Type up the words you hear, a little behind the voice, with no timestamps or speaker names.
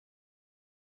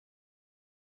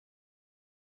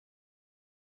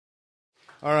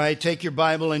All right, take your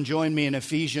Bible and join me in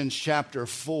Ephesians chapter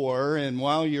 4. And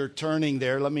while you're turning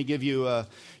there, let me give you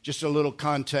just a little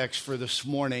context for this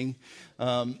morning.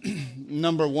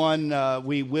 Number one,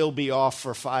 we will be off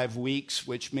for 5 weeks,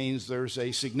 which means there's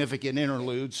a significant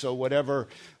interlude. So whatever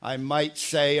I might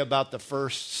say about the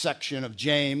first section of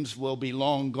James will be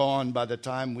long gone by the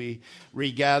time we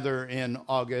regather in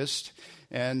August.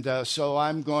 And so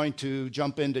I'm going to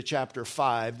jump into chapter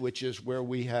 5, which is where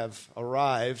we have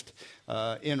arrived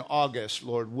in August,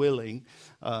 Lord willing.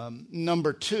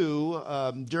 Number two,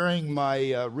 during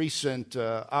my recent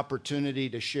opportunity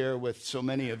to share with so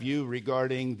many of you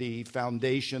regarding the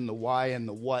foundation, the why, and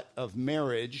the what of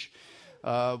marriage,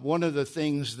 one of the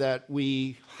things that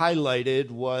we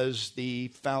highlighted was the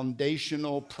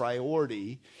foundational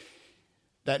priority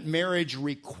that marriage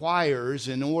requires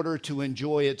in order to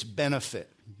enjoy its benefit.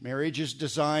 Marriage is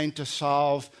designed to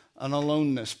solve an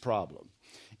aloneness problem.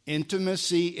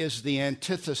 Intimacy is the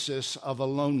antithesis of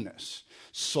aloneness.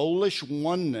 Soulish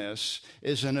oneness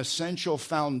is an essential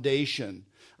foundation,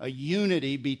 a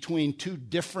unity between two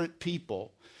different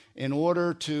people in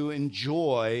order to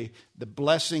enjoy the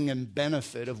blessing and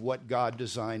benefit of what God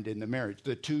designed in the marriage.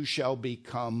 The two shall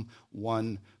become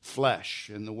one flesh.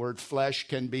 And the word flesh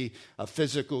can be a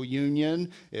physical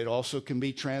union. It also can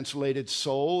be translated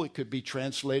soul. It could be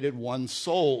translated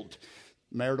one-souled.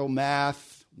 Marital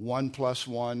math, 1 +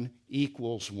 1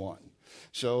 = 1.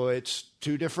 So it's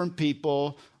two different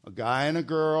people, a guy and a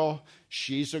girl.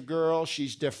 She's a girl.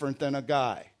 She's different than a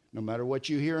guy. No matter what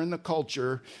you hear in the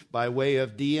culture, by way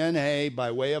of DNA,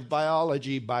 by way of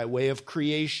biology, by way of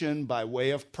creation, by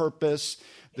way of purpose,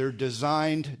 they're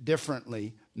designed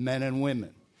differently, men and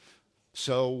women.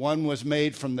 So one was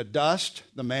made from the dust,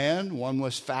 the man. One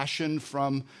was fashioned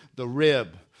from the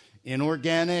rib.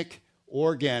 Inorganic,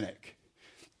 organic.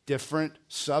 Different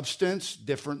substance,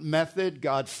 different method.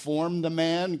 God formed the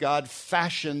man. God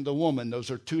fashioned the woman.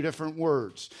 Those are two different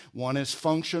words. One is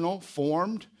functional,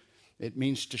 formed. It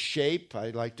means to shape. I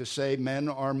like to say men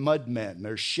are mud men.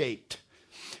 They're shaped.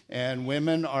 And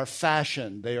women are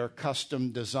fashioned. They are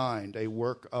custom designed, a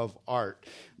work of art.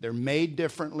 They're made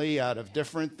differently out of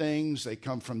different things. They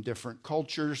come from different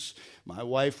cultures. My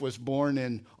wife was born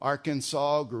in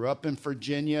Arkansas, grew up in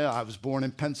Virginia. I was born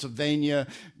in Pennsylvania,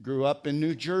 grew up in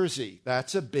New Jersey.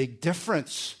 That's a big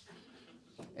difference.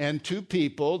 And two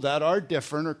people that are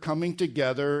different are coming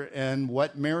together, and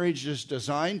what marriage is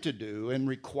designed to do and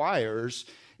requires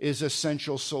is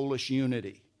essential soulish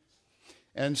unity.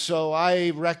 And so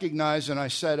I recognize, and I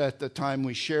said at the time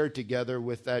we shared together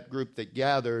with that group that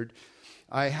gathered,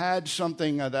 I had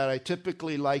something that I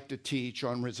typically like to teach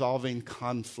on resolving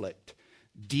conflict,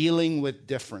 dealing with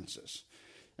differences.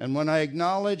 And when I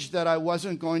acknowledged that I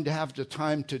wasn't going to have the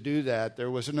time to do that,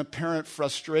 there was an apparent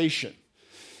frustration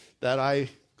that I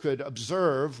could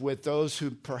observe with those who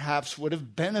perhaps would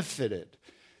have benefited,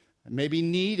 maybe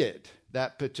needed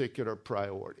that particular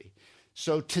priority.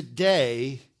 So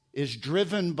today is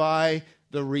driven by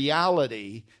the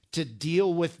reality to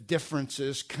deal with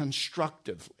differences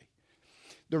constructively.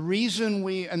 The reason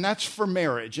and that's for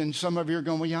marriage, and some of you are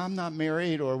going, well, yeah, I'm not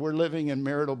married, or we're living in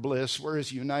marital bliss. We're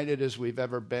as united as we've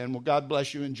ever been. Well, God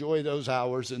bless you. Enjoy those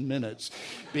hours and minutes,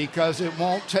 because it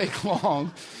won't take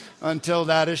long until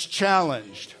that is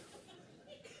challenged.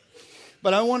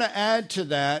 But I want to add to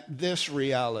that this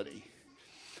reality.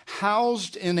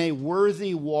 Housed in a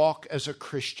worthy walk as a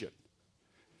Christian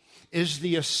is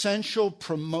the essential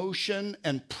promotion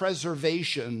and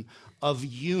preservation of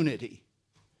unity.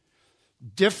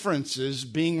 Differences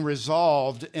being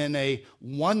resolved in a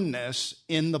oneness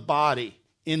in the body,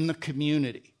 in the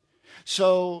community.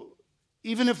 So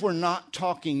even if we're not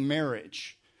talking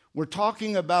marriage, we're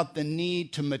talking about the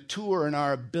need to mature in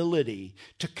our ability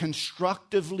to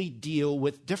constructively deal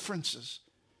with differences.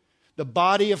 The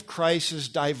body of Christ is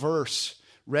diverse.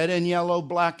 Red and yellow,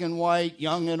 black and white,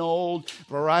 young and old,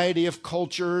 variety of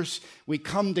cultures. We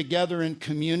come together in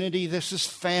community. This is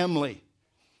family.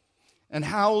 And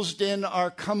housed in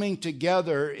our coming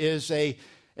together is a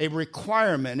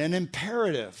requirement, an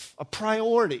imperative, a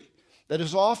priority that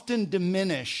is often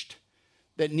diminished,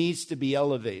 that needs to be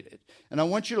elevated. And I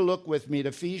want you to look with me at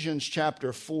Ephesians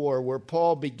chapter 4, where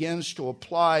Paul begins to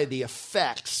apply the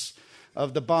effects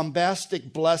of the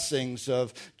bombastic blessings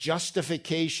of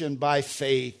justification by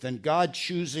faith and God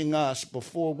choosing us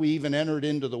before we even entered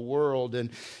into the world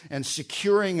and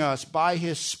securing us by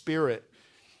His Spirit.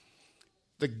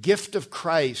 The gift of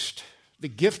Christ, the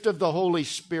gift of the Holy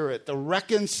Spirit, the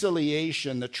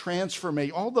reconciliation, the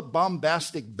transformation, all the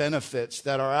bombastic benefits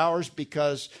that are ours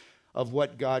because of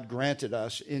what God granted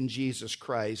us in Jesus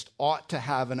Christ ought to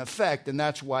have an effect. And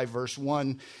that's why verse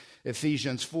 1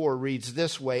 Ephesians 4 reads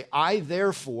this way, I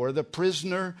therefore, the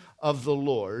prisoner of the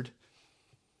Lord,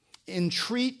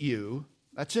 entreat you,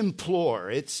 that's implore,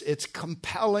 it's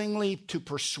compellingly to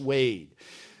persuade,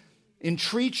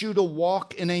 entreat you to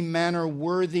walk in a manner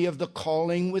worthy of the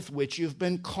calling with which you've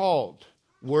been called.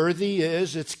 Worthy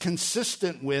is, it's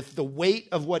consistent with the weight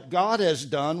of what God has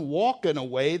done. Walk in a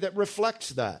way that reflects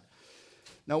that.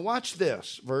 Now watch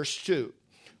this, verse 2.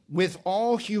 With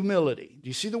all humility. Do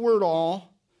you see the word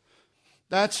all?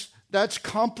 That's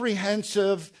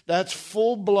comprehensive. That's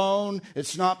full-blown.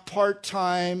 It's not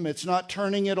part-time. It's not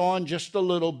turning it on just a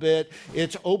little bit.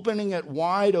 It's opening it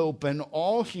wide open.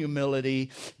 All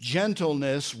humility,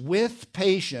 gentleness, with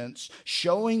patience,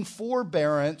 showing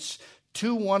forbearance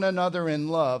to one another in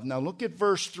love. Now look at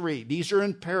verse 3. These are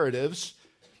imperatives.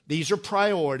 These are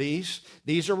priorities.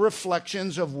 These are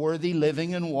reflections of worthy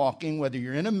living and walking, whether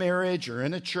you're in a marriage or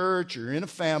in a church or in a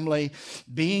family.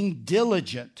 Being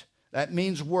diligent, that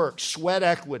means work, sweat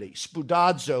equity,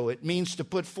 spoudazo. It means to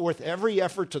put forth every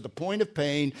effort to the point of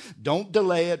pain. Don't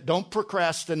delay it. Don't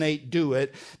procrastinate. Do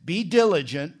it. Be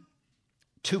diligent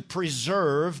to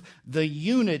preserve the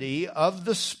unity of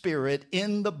the Spirit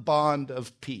in the bond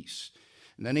of peace.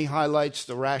 And then he highlights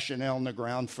the rationale and the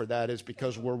ground for that is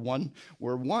because we're one.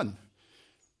 We're one.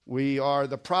 We are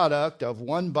the product of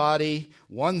one body,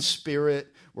 one Spirit.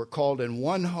 We're called in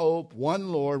one hope,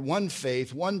 one Lord, one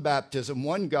faith, one baptism,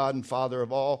 one God and Father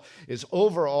of all, is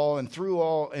over all and through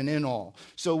all and in all.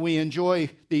 So we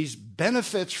enjoy these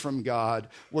benefits from God.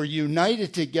 We're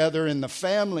united together in the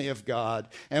family of God,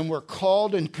 and we're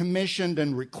called and commissioned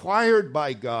and required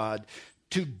by God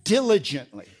to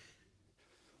diligently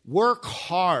work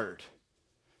hard,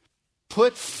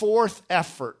 put forth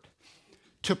effort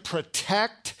to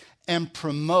protect and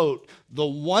promote the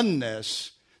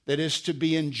oneness that is to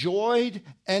be enjoyed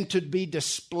and to be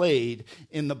displayed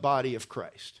in the body of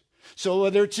Christ. So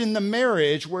whether it's in the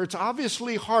marriage, where it's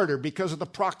obviously harder because of the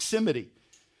proximity,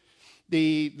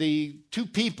 the two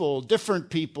people, different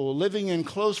people living in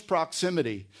close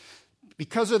proximity,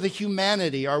 because of the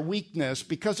humanity, our weakness,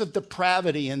 because of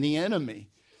depravity and the enemy,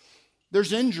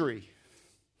 there's injury.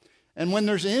 And when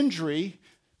there's injury,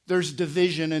 there's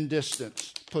division and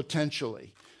distance,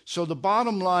 potentially. So the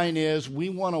bottom line is we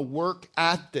want to work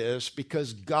at this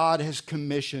because God has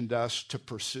commissioned us to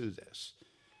pursue this.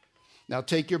 Now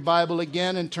take your Bible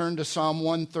again and turn to Psalm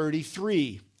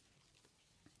 133.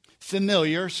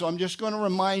 Familiar, so I'm just going to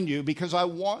remind you because I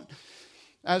want,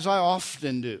 as I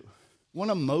often do, want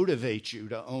to motivate you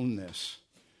to own this.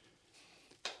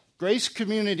 Grace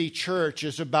Community Church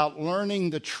is about learning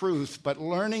the truth, but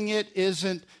learning it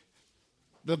isn't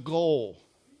the goal.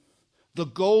 The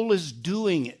goal is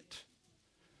doing it.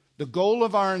 The goal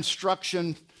of our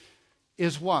instruction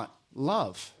is what?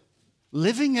 Love.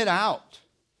 Living it out.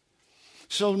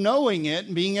 So knowing it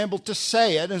and being able to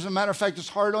say it, as a matter of fact, it's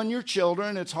hard on your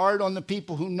children, it's hard on the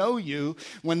people who know you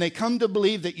when they come to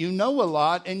believe that you know a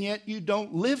lot and yet you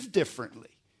don't live differently.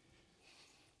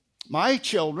 My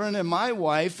children and my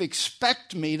wife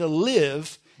expect me to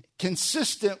live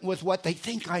consistent with what they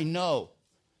think I know.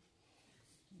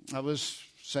 I was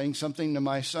saying something to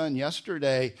my son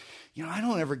yesterday, I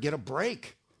don't ever get a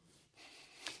break.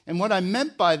 And what I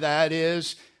meant by that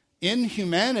is, in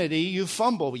humanity, you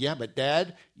fumble. Yeah, but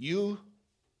Dad, you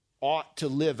ought to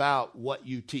live out what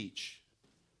you teach.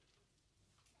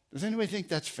 Does anybody think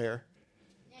that's fair?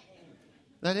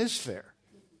 That is fair.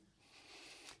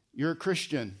 You're a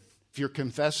Christian. If you're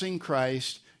confessing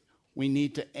Christ, we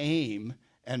need to aim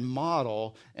and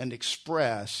model and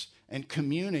express and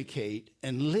communicate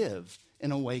and live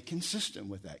in a way consistent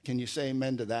with that. Can you say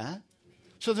amen to that?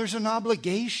 So there's an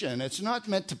obligation. It's not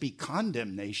meant to be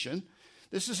condemnation.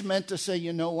 This is meant to say,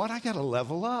 you know what? I got to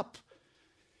level up.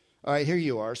 All right, here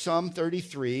you are, Psalm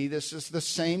 33. This is the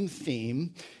same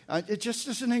theme. It just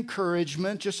is an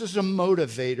encouragement, just as a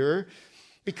motivator,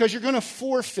 because you're going to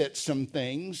forfeit some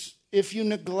things if you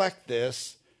neglect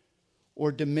this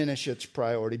or diminish its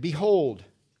priority. Behold.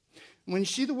 When you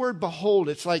see the word behold,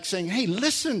 it's like saying, hey,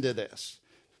 listen to this.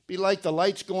 Be like the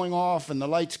lights going off and the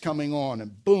lights coming on,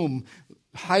 and boom,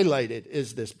 highlighted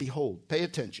is this. Behold, pay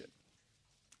attention.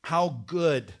 How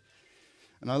good,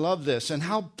 and I love this, and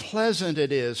how pleasant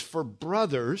it is for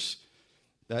brothers,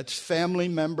 that's family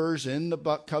members in the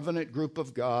covenant group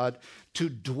of God, to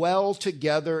dwell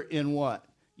together in what?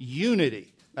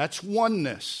 Unity. That's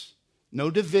oneness. No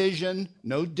division,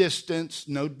 no distance,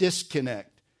 no disconnect.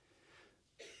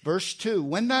 Verse 2,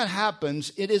 when that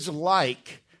happens, it is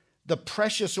like the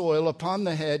precious oil upon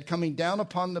the head coming down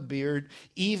upon the beard,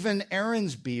 even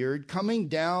Aaron's beard coming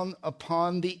down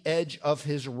upon the edge of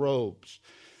his robes.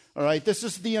 All right, this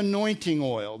is the anointing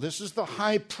oil. This is the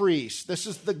high priest. This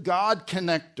is the God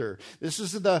connector. This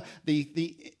is the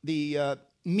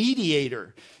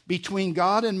mediator between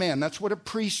God and man. That's what a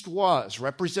priest was,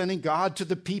 representing God to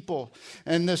the people.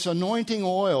 And this anointing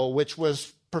oil, which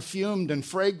was perfumed and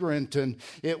fragrant, and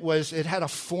it had a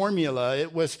formula.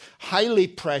 It was highly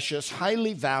precious,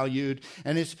 highly valued,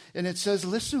 and it says,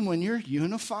 listen, when you're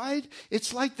unified,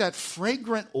 it's like that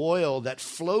fragrant oil that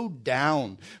flowed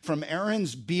down from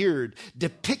Aaron's beard,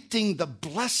 depicting the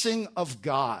blessing of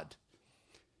God.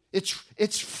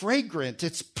 It's fragrant,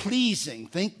 it's pleasing.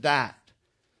 Think that.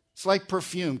 It's like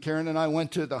perfume. Karen and I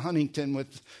went to the Huntington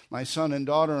with my son and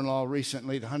daughter-in-law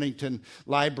recently, the Huntington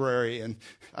Library. And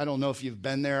I don't know if you've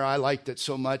been there. I liked it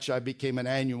so much I became an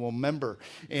annual member.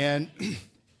 And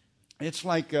it's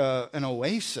like an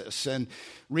oasis. And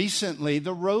recently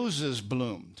the roses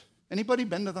bloomed. Anybody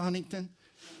been to the Huntington?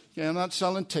 Okay, I'm not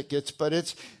selling tickets, but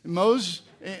it's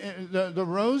the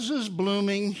roses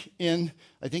blooming in,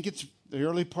 I think it's the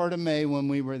early part of May when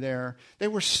we were there. They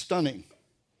were stunning.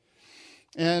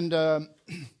 And I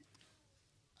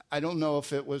don't know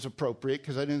if it was appropriate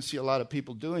because I didn't see a lot of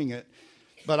people doing it,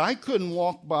 but I couldn't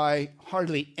walk by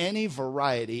hardly any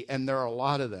variety, and there are a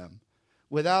lot of them,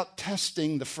 without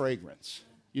testing the fragrance.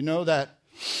 You know that,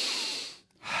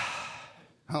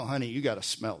 oh, honey, you got to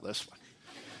smell this one.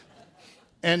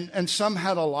 And some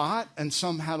had a lot, and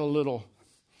some had a little.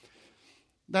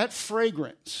 That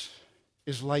fragrance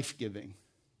is life-giving.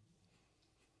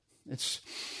 It's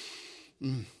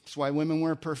why women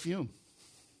wear perfume.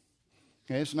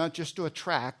 Okay, it's not just to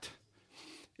attract,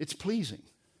 it's pleasing.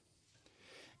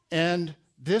 And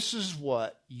this is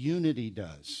what unity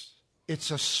does.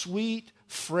 It's a sweet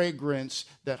fragrance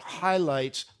that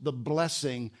highlights the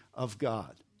blessing of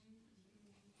God.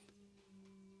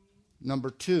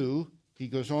 Number 2, he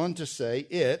goes on to say,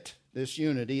 this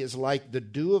unity, is like the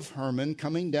dew of Hermon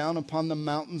coming down upon the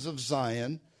mountains of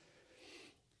Zion.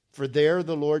 For there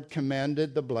the Lord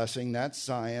commanded the blessing, that's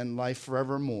Zion, life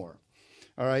forevermore.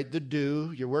 All right, the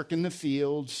dew, you work in the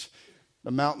fields,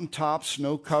 the mountaintop,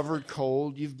 snow-covered,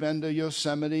 cold. You've been to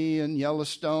Yosemite and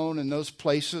Yellowstone and those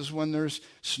places when there's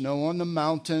snow on the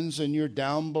mountains and you're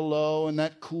down below and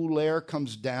that cool air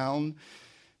comes down.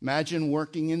 Imagine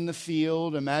working in the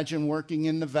field, imagine working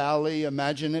in the valley,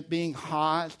 imagine it being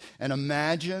hot, and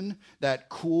imagine that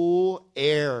cool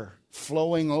air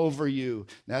flowing over you.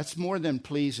 That's more than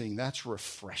pleasing. That's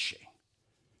refreshing.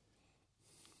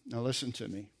 Now listen to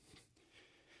me.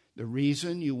 The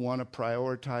reason you want to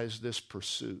prioritize this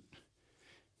pursuit,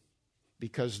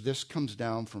 because this comes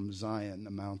down from Zion,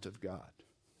 the Mount of God,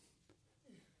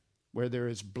 where there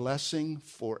is blessing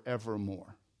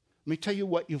forevermore. Let me tell you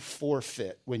what you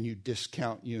forfeit when you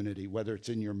discount unity, whether it's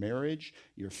in your marriage,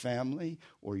 your family,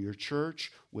 or your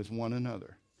church with one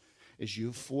another. Is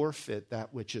you forfeit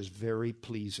that which is very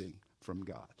pleasing from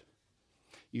God.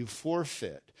 You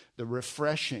forfeit the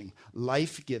refreshing,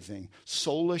 life-giving,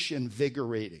 soulish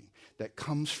invigorating that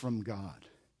comes from God.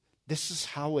 This is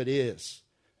how it is.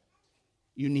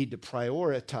 You need to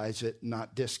prioritize it,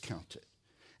 not discount it.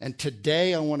 And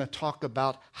today I want to talk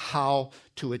about how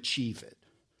to achieve it.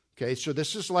 Okay, so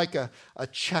this is like a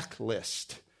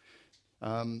checklist.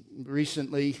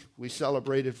 Recently, we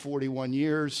celebrated 41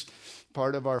 years.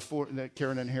 Part of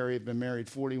Karen and Harry have been married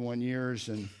 41 years,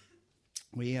 and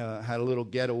we had a little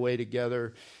getaway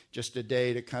together, just a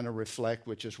day to kind of reflect,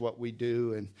 which is what we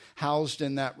do. And housed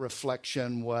in that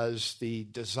reflection was the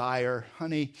desire,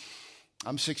 honey,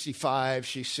 I'm 65,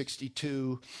 she's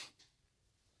 62.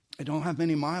 I don't have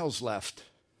many miles left.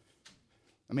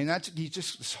 I mean, that's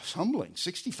just humbling.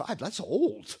 65, that's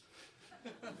old.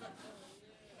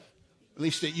 At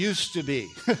least it used to be,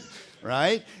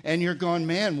 right? And you're going,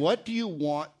 man, what do you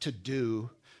want to do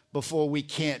before we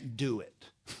can't do it?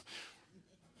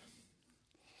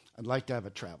 I'd like to have a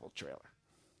travel trailer.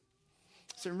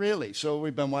 I said, really? So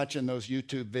we've been watching those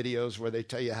YouTube videos where they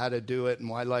tell you how to do it and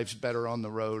why life's better on the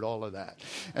road, all of that.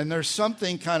 And there's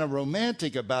something kind of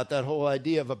romantic about that whole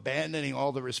idea of abandoning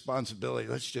all the responsibility.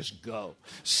 Let's just go.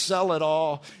 Sell it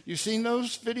all. You seen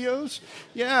those videos?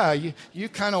 Yeah, you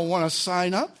kind of want to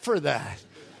sign up for that.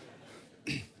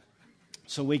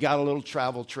 So we got a little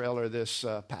travel trailer this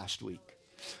past week.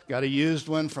 Got a used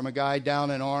one from a guy down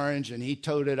in Orange, and he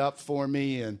towed it up for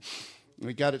me, and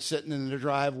we got it sitting in the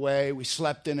driveway. We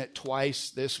slept in it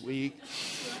twice this week.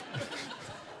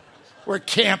 We're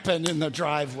camping in the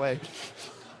driveway.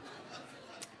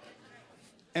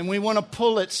 And we want to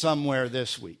pull it somewhere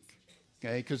this week,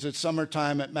 okay, because it's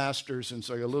summertime at Masters, and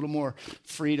so a little more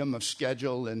freedom of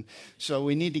schedule, and so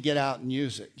we need to get out and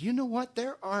use it. You know what?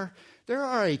 There are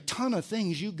a ton of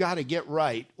things you got to get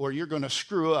right, or you're going to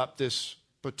screw up this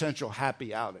potential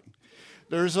happy outing.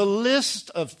 There's a list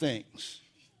of things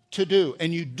to do,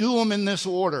 and you do them in this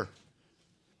order.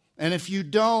 And if you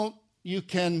don't, you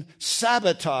can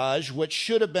sabotage what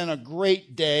should have been a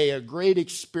great day, a great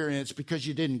experience, because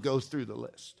you didn't go through the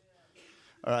list.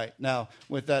 All right, now,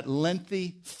 with that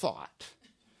lengthy thought,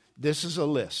 this is a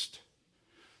list.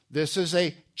 This is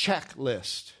a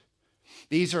checklist.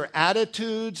 These are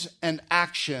attitudes and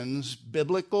actions,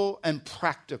 biblical and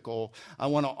practical. I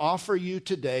want to offer you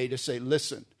today to say,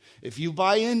 listen, if you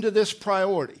buy into this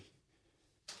priority,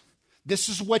 this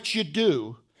is what you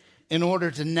do in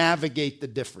order to navigate the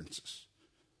differences.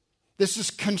 This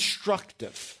is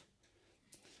constructive.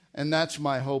 And that's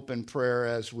my hope and prayer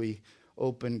as we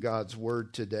open God's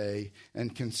Word today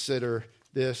and consider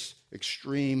this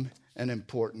extreme and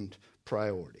important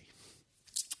priority.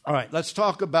 All right, let's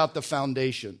talk about the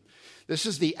foundation. This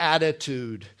is the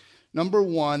attitude. Number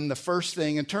one, the first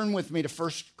thing, and turn with me to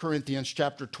 1 Corinthians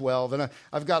chapter 12. And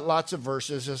I've got lots of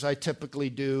verses, as I typically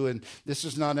do, and this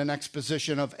is not an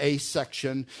exposition of a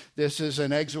section. This is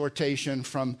an exhortation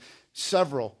from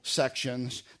several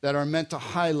sections that are meant to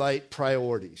highlight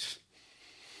priorities.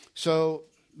 So,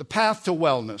 the path to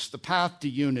wellness, the path to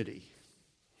unity.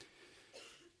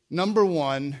 Number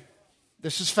one,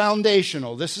 this is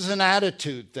foundational. This is an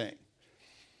attitude thing.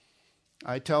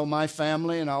 I tell my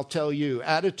family, and I'll tell you,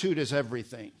 attitude is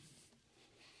everything.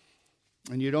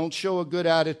 And you don't show a good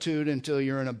attitude until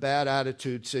you're in a bad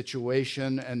attitude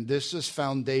situation, and this is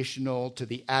foundational to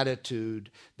the attitude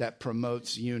that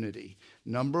promotes unity.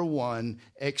 Number one,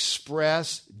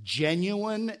 express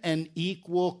genuine and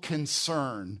equal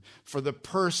concern for the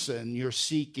person you're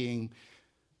seeking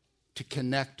to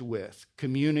connect with,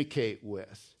 communicate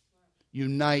with,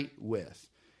 unite with.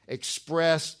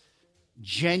 Express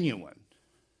genuine,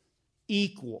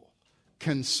 equal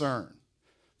concern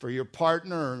for your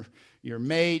partner, your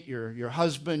mate, your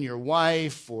husband, your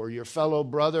wife, or your fellow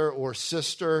brother or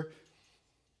sister.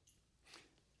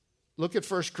 Look at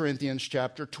 1 Corinthians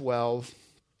chapter 12.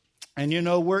 And you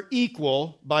know, we're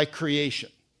equal by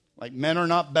creation. Like men are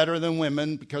not better than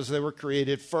women because they were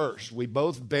created first. We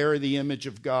both bear the image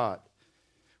of God.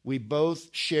 We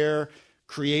both share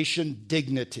creation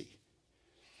dignity.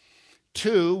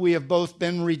 2, we have both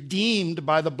been redeemed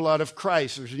by the blood of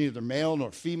Christ. There's neither male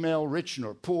nor female, rich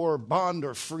nor poor, bond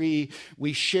or free.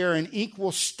 We share an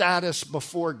equal status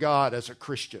before God as a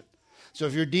Christian. So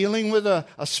if you're dealing with a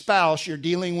spouse, you're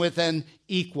dealing with an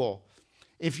equal.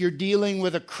 If you're dealing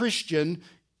with a Christian,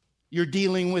 you're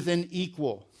dealing with an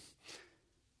equal.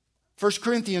 1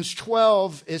 Corinthians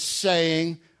 12 is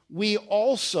saying we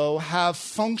also have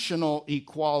functional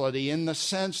equality in the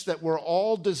sense that we're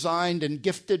all designed and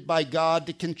gifted by God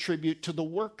to contribute to the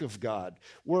work of God.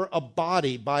 We're a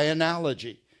body by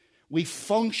analogy. We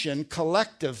function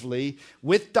collectively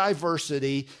with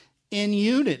diversity in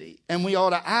unity, and we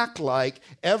ought to act like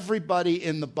everybody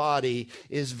in the body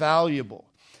is valuable.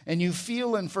 And you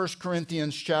feel in 1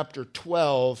 Corinthians chapter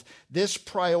 12 this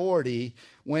priority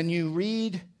when you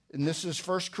read, and this is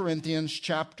 1 Corinthians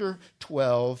chapter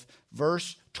 12,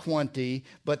 verse 20,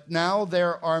 but now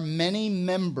there are many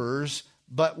members,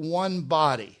 but one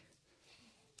body.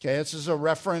 Okay, this is a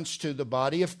reference to the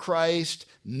body of Christ,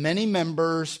 many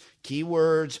members, key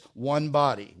words, one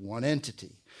body, one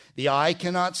entity. The eye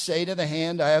cannot say to the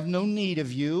hand, I have no need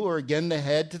of you, or again the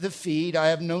head to the feet, I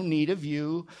have no need of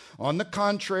you. On the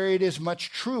contrary, it is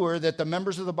much truer that the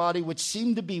members of the body which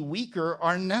seem to be weaker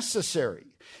are necessary.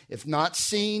 If not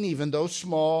seen, even though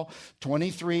small,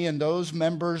 23, and those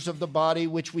members of the body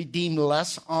which we deem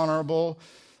less honorable,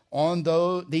 on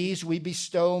these we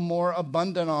bestow more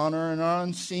abundant honor, and our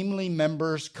unseemly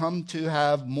members come to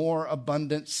have more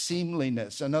abundant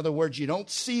seemliness. In other words, you don't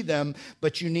see them,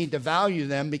 but you need to value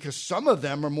them because some of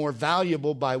them are more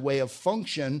valuable by way of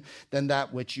function than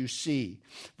that which you see.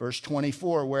 Verse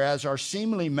 24, whereas our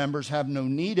seemly members have no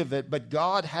need of it, but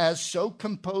God has so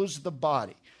composed the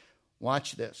body.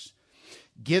 Watch this.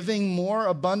 Giving more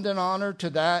abundant honor to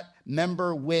that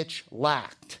member which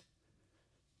lacked.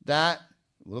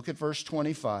 Look at verse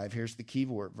 25. Here's the key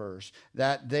word verse.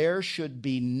 That there should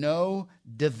be no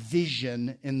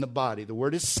division in the body. The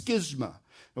word is schisma.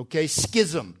 Okay,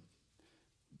 schism,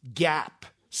 gap,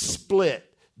 split,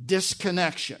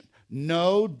 disconnection.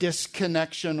 No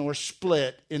disconnection or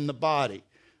split in the body.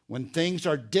 When things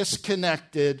are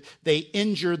disconnected, they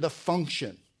injure the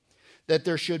function. That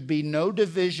there should be no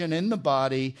division in the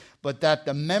body, but that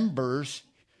the members,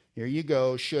 here you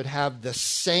go, should have the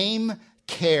same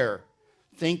care.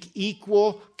 Think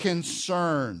equal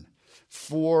concern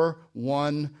for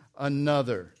one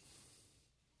another.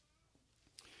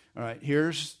 All right,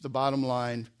 here's the bottom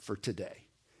line for today.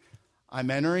 I'm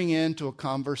entering into a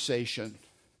conversation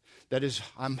that is,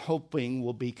 I'm hoping,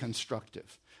 will be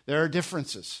constructive. There are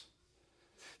differences.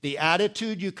 The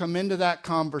attitude you come into that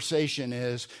conversation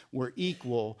is, we're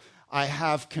equal. I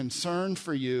have concern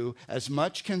for you, as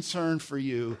much concern for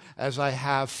you as I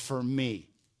have for me.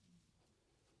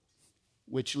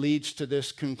 Which leads to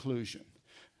this conclusion.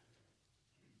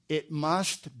 It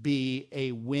must be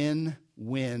a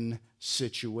win-win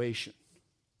situation.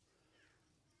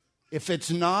 If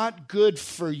it's not good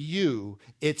for you,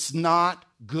 it's not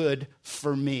good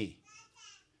for me.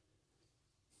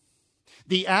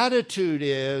 The attitude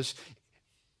is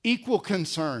equal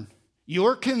concern.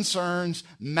 Your concerns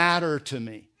matter to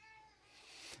me.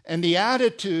 And the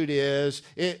attitude is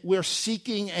we're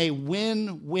seeking a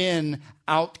win-win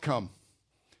outcome.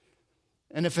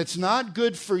 And if it's not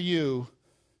good for you,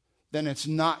 then it's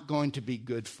not going to be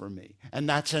good for me. And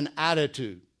that's an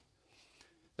attitude.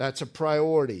 That's a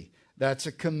priority. That's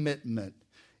a commitment.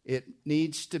 It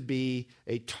needs to be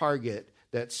a target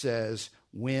that says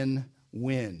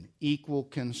win-win, equal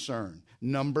concern.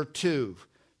 Number 2,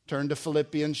 turn to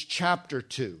Philippians chapter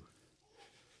 2.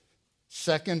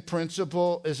 Second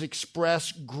principle is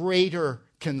express greater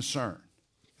concern.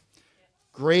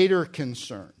 Greater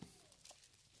concern.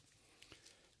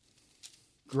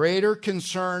 Greater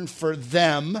concern for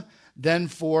them than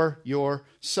for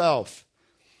yourself.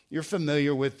 You're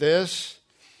familiar with this,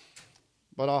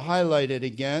 but I'll highlight it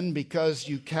again because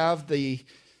you have the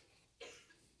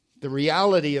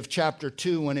reality of chapter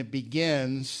 2 when it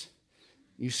begins.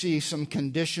 You see some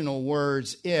conditional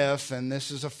words, if, and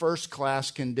this is a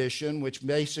first-class condition, which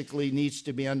basically needs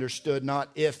to be understood not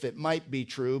if it might be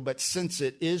true, but since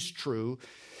it is true.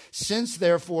 Since,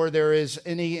 therefore, there is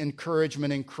any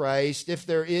encouragement in Christ, if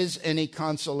there is any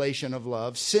consolation of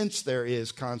love, since there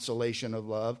is consolation of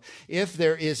love, if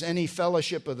there is any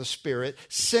fellowship of the Spirit,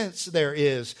 since there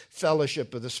is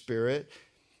fellowship of the Spirit,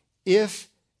 if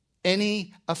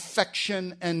any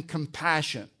affection and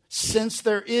compassion, since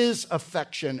there is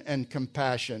affection and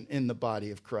compassion in the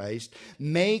body of Christ,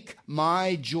 make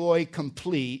my joy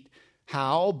complete.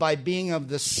 How? By being of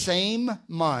the same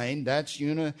mind, that's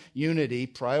unity,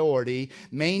 priority,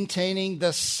 maintaining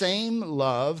the same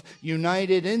love,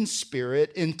 united in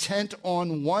spirit, intent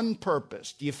on one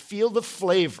purpose. Do you feel the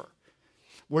flavor?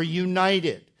 We're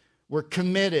united. We're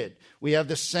committed. We have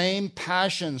the same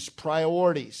passions,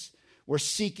 priorities. We're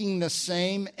seeking the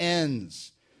same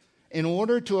ends. In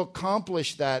order to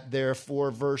accomplish that,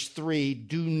 therefore, verse 3,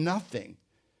 do nothing.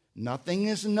 Nothing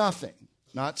is nothing.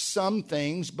 Not some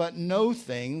things, but no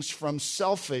things from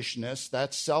selfishness,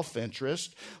 that's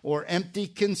self-interest, or empty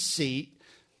conceit,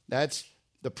 that's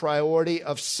the priority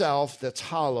of self that's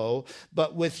hollow,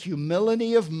 but with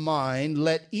humility of mind,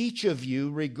 let each of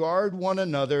you regard one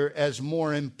another as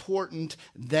more important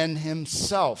than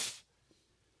himself.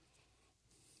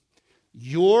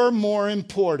 You're more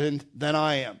important than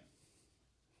I am.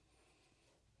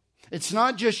 It's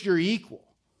not just your equal.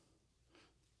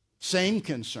 Same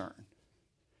concern.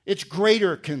 It's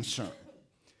greater concern.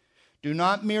 Do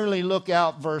not merely look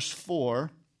out, verse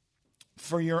 4,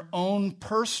 for your own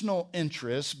personal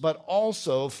interests, but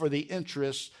also for the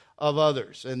interests of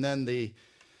others. And then the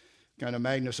kind of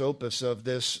magnus opus of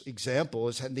this example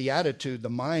is the attitude, the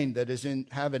mind that is in,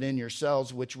 have it in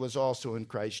yourselves, which was also in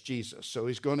Christ Jesus. So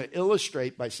he's going to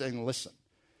illustrate by saying, listen,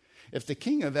 if the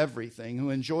King of everything,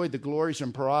 who enjoyed the glories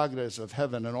and prerogatives of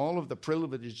heaven and all of the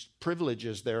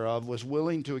privileges thereof, was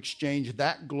willing to exchange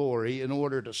that glory in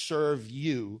order to serve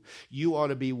you, you ought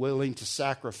to be willing to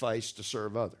sacrifice to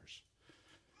serve others.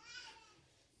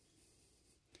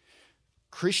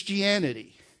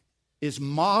 Christianity is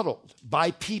modeled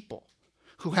by people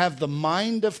who have the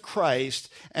mind of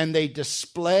Christ, and they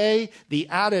display the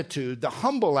attitude, the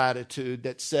humble attitude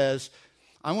that says,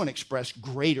 I want to express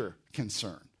greater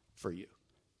concern for you.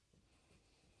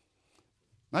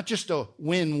 Not just a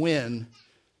win-win,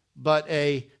 but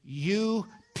a you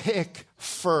pick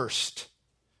first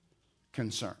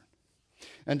concern.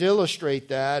 And to illustrate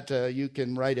that, you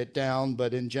can write it down,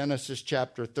 but in Genesis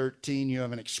chapter 13, you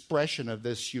have an expression of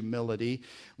this humility.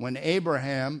 When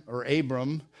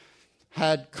Abram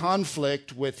had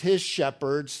conflict with his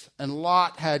shepherds, and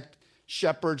Lot had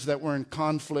shepherds that were in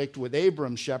conflict with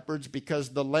Abram's shepherds because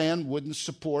the land wouldn't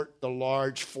support the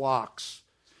large flocks.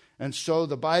 And so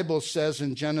the Bible says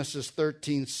in Genesis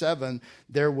 13:7,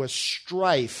 there was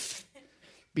strife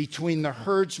between the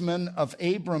herdsmen of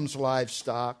Abram's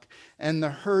livestock and the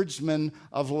herdsmen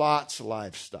of Lot's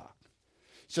livestock.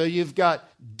 So you've got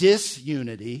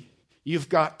disunity, you've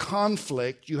got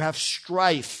conflict, you have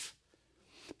strife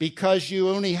because you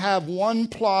only have one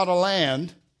plot of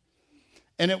land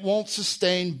and it won't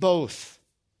sustain both.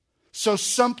 So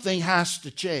something has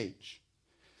to change.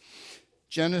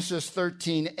 Genesis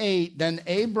 13:8, then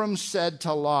Abram said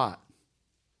to Lot,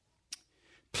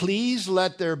 please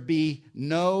let there be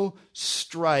no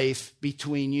strife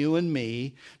between you and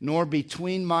me, nor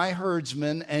between my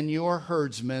herdsmen and your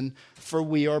herdsmen, for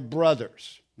we are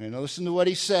brothers. Now listen to what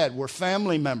he said. We're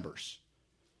family members.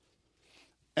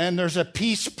 And there's a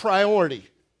peace priority.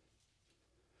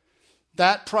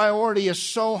 That priority is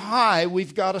so high,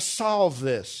 we've got to solve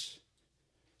this.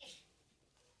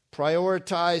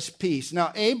 Prioritize peace.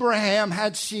 Now, Abraham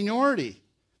had seniority.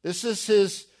 This is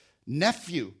his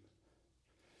nephew.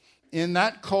 In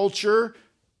that culture,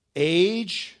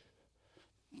 age,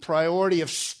 priority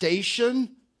of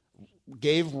station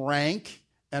gave rank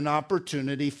and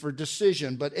opportunity for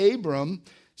decision. But Abram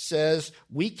says,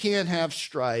 we can't have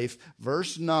strife.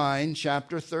 Verse 9,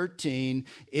 chapter 13,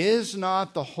 is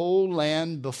not the whole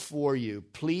land before you?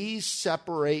 Please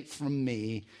separate from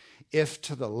me. If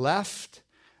to the left,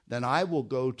 then I will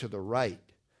go to the right.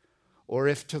 Or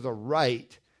if to the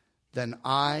right, then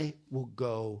I will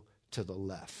go to the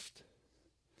left.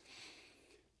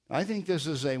 I think this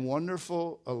is a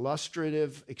wonderful,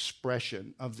 illustrative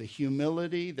expression of the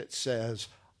humility that says,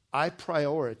 I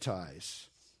prioritize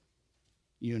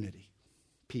unity,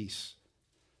 peace.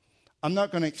 I'm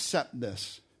not going to accept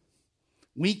this.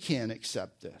 We can't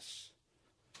accept this.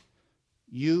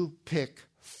 You pick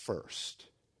first.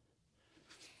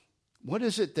 What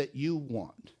is it that you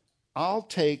want? I'll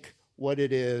take what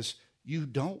it is you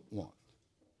don't want.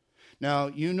 Now,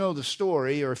 you know the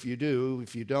story, or if you do,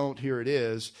 if you don't, here it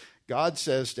is. God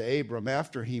says to Abram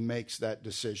after he makes that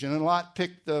decision, and Lot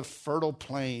picked the fertile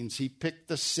plains, he picked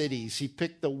the cities, he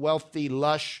picked the wealthy,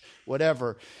 lush,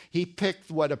 whatever. He picked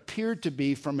what appeared to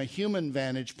be, from a human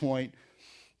vantage point,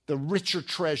 the richer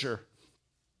treasure.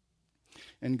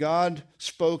 And God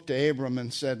spoke to Abram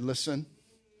and said, listen,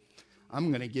 I'm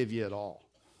going to give you it all.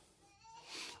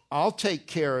 I'll take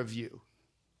care of you.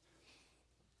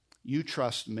 You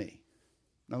trust me.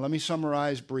 Now, let me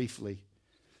summarize briefly.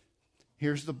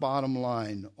 Here's the bottom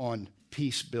line on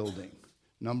peace building.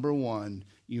 Number one,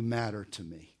 you matter to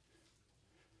me.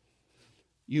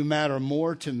 You matter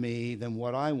more to me than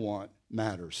what I want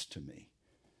matters to me.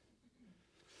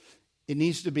 It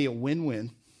needs to be a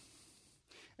win-win.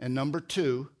 And number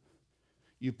two,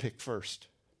 you pick first.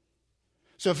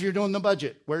 So if you're doing the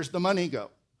budget, where's the money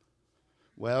go?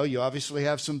 Well, you obviously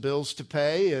have some bills to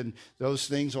pay, and those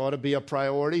things ought to be a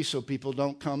priority so people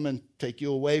don't come and take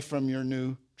you away from your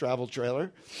new travel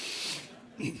trailer.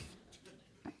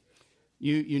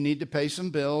 You need to pay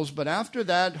some bills, but after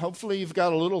that, hopefully you've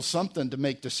got a little something to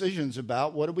make decisions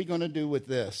about. What are we going to do with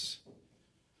this?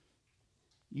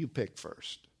 You pick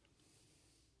first.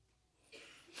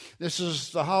 This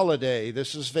is the holiday.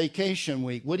 This is vacation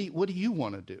week. What do you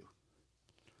want to do?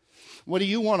 What do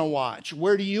you want to watch?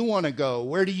 Where do you want to go?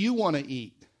 Where do you want to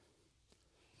eat?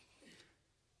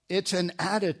 It's an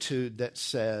attitude that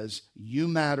says, you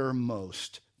matter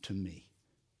most to me.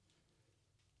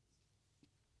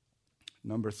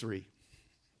 Number three,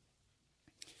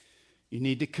 you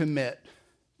need to commit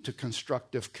to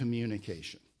constructive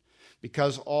communication,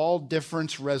 because all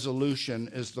difference resolution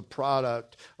is the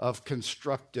product of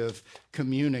constructive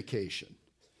communication.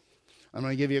 I'm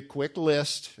going to give you a quick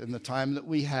list in the time that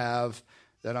we have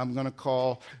that I'm going to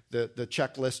call the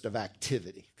checklist of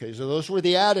activity. Okay, so those were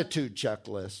the attitude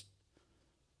checklist.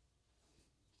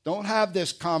 Don't have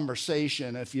this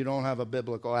conversation if you don't have a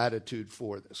biblical attitude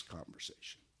for this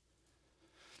conversation.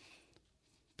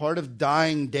 Part of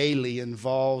dying daily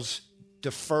involves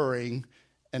deferring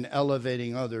and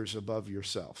elevating others above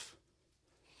yourself.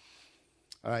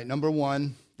 All right, number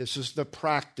one, this is the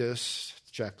practice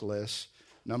checklist.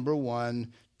 Number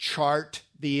one, chart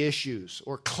the issues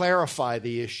or clarify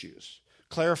the issues.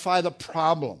 Clarify the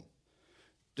problem.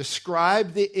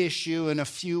 Describe the issue in a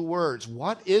few words.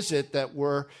 What is it that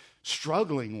we're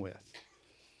struggling with?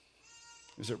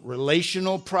 Is it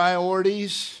relational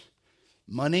priorities,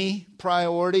 money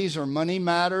priorities or money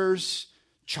matters,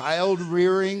 child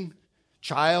rearing,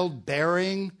 child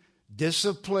bearing,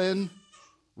 discipline,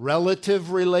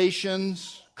 relative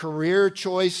relations, career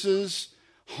choices,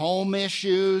 home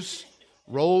issues,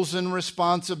 roles and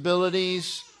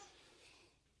responsibilities,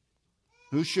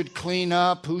 who should clean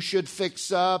up, who should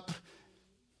fix up,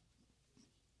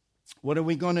 what are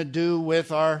we going to do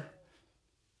with our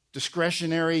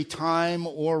discretionary time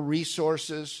or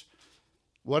resources?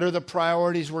 What are the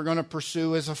priorities we're going to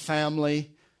pursue as a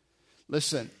family?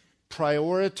 Listen,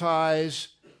 prioritize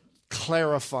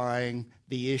clarifying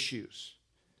the issues.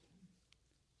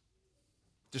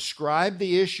 Describe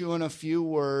the issue in a few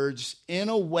words in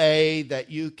a way that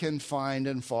you can find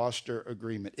and foster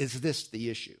agreement. Is this the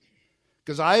issue?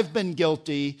 Because I've been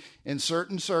guilty in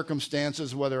certain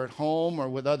circumstances, whether at home or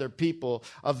with other people,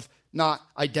 of not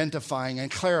identifying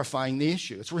and clarifying the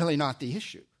issue. It's really not the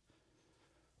issue.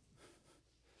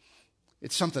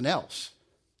 It's something else.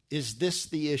 Is this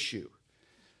the issue?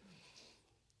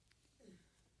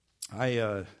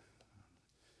 I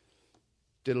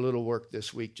did a little work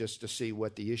this week just to see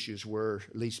what the issues were,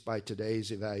 at least by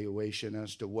today's evaluation,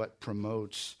 as to what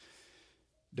promotes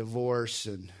divorce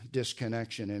and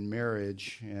disconnection in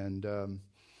marriage. And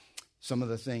some of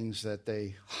the things that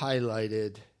they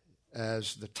highlighted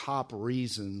as the top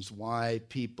reasons why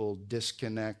people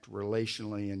disconnect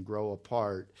relationally and grow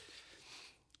apart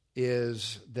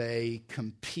is they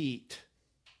compete.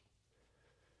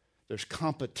 There's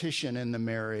competition in the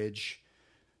marriage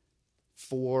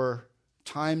for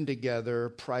time together,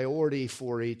 priority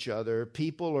for each other.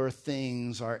 People or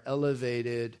things are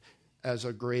elevated as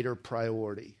a greater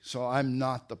priority. So I'm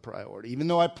not the priority. Even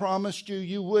though I promised you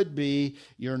you would be,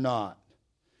 you're not.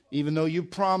 Even though you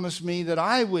promised me that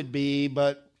I would be,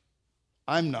 but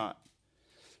I'm not.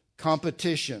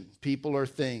 Competition, people or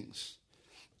things.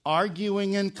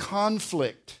 Arguing and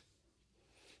conflict.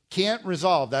 Can't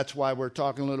resolve. That's why we're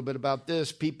talking a little bit about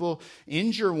this. People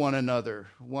injure one another.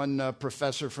 One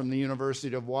professor from the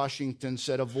University of Washington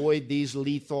said, avoid these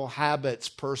lethal habits: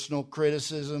 personal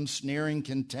criticism, sneering,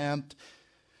 contempt,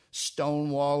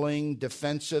 stonewalling,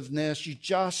 defensiveness. You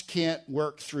just can't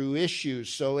work through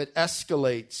issues, so it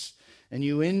escalates and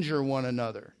you injure one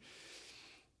another.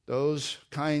 Those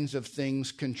kinds of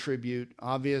things contribute.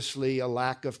 Obviously, a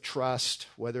lack of trust,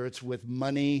 whether it's with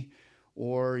money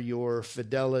or your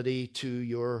fidelity to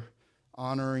your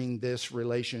honoring this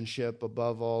relationship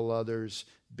above all others.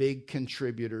 Big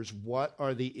contributors. What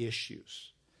are the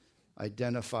issues?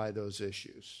 Identify those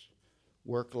issues.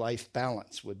 Work-life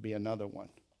balance would be another one.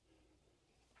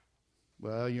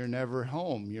 Well, you're never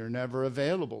home. You're never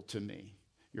available to me.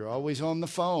 You're always on the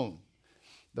phone.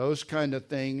 Those kind of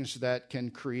things that can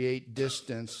create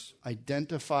distance.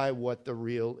 Identify what the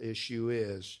real issue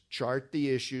is. Chart the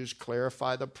issues,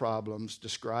 clarify the problems,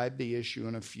 describe the issue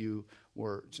in a few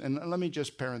words. And let me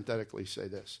just parenthetically say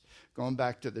this, going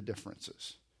back to the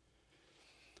differences.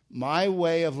 My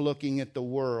way of looking at the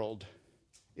world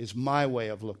is my way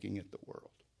of looking at the world.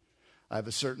 I have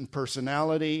a certain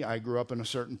personality. I grew up in a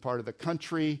certain part of the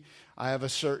country. I have a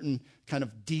certain kind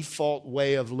of default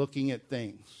way of looking at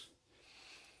things.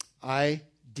 I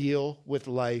deal with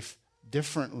life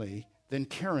differently than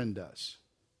Karen does.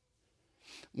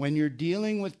 When you're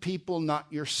dealing with people,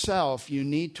 not yourself, you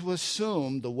need to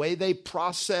assume the way they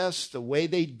process, the way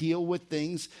they deal with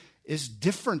things is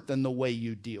different than the way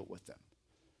you deal with them.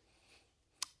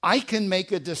 I can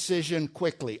make a decision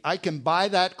quickly. I can buy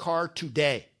that car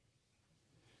today.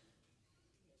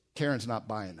 Karen's not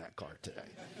buying that car today.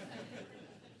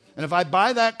 And if I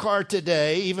buy that car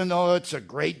today, even though it's a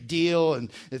great deal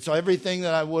and it's everything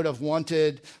that I would have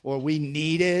wanted or we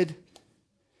needed,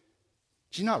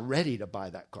 she's not ready to buy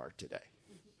that car today.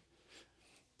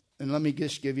 And let me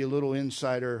just give you a little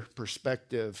insider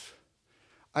perspective.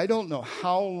 I don't know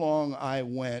how long I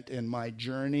went in my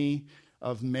journey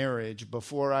of marriage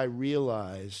before I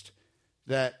realized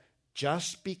that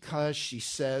just because she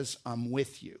says, I'm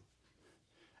with you,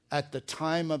 at the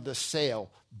time of the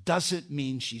sale doesn't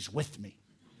mean she's with me.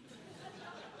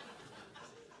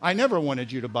 I never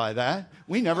wanted you to buy that.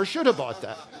 We never should have bought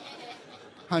that.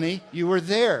 Honey, you were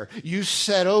there. You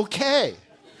said okay.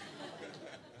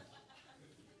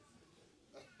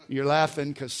 You're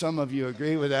laughing because some of you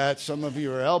agree with that. Some of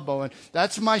you are elbowing.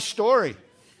 That's my story.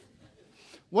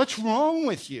 What's wrong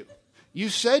with you? You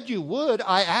said you would.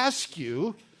 I asked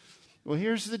you. Well,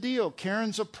 here's the deal.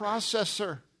 Karen's a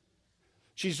processor.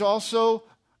 She's also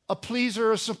a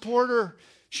pleaser, a supporter.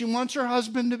 She wants her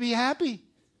husband to be happy.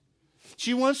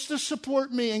 She wants to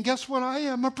support me. And guess what I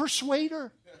am? A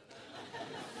persuader.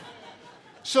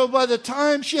 So by the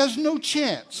time she has no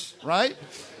chance, right?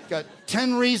 Got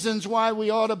 10 reasons why we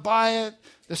ought to buy it.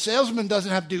 The salesman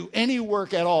doesn't have to do any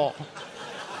work at all.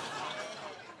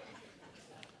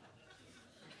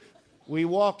 We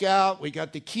walk out. We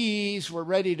got the keys. We're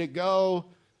ready to go.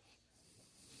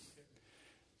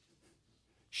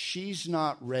 She's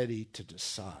not ready to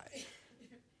decide.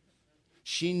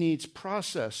 She needs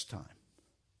process time.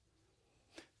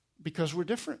 Because we're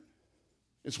different.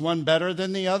 Is one better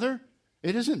than the other?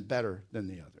 It isn't better than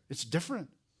the other. It's different.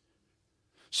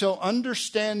 So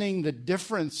understanding the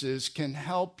differences can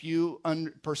help you,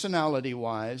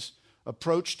 personality-wise,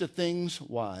 approach to things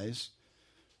wise,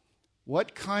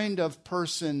 What kind of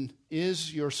person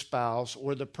is your spouse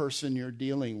or the person you're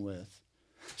dealing with,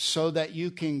 so that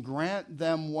you can grant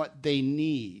them what they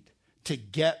need to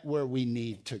get where we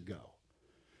need to go?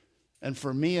 And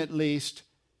for me, at least,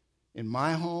 in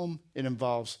my home, it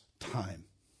involves time.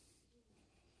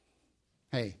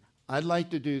 Hey, I'd like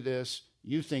to do this.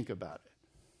 You think about it.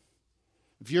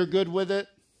 If you're good with it,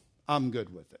 I'm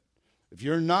good with it. If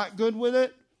you're not good with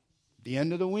it, at the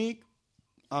end of the week,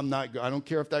 I'm not good. I don't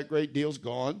care if that great deal's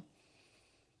gone,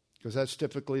 because that's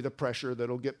typically the pressure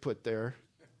that'll get put there.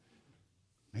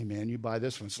 Hey, man, you buy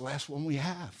this one. It's the last one we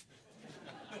have.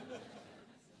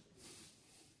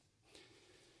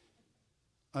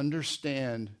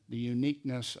 Understand the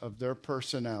uniqueness of their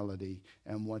personality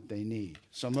and what they need.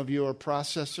 Some of you are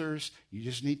processors. You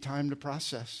just need time to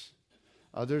process.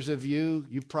 Others of you,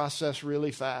 you process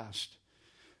really fast.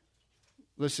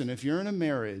 Listen, if you're in a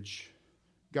marriage,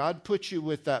 God put you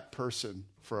with that person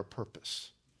for a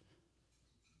purpose.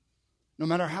 No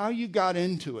matter how you got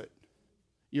into it,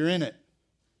 you're in it.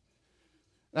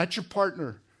 That's your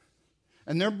partner.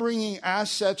 And they're bringing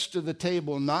assets to the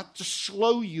table not to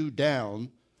slow you down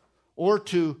or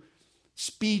to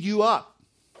speed you up,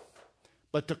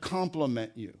 but to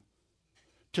complement you,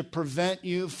 to prevent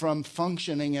you from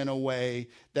functioning in a way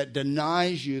that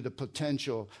denies you the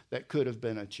potential that could have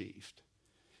been achieved.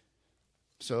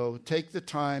 So take the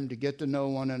time to get to know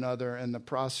one another and the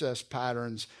process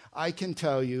patterns. I can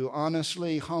tell you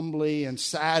honestly, humbly, and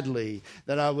sadly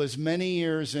that I was many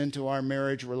years into our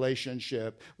marriage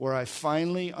relationship where I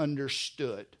finally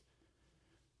understood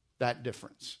that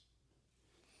difference.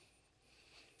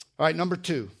 All right, number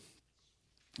 2.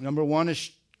 Number 1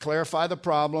 is clarify the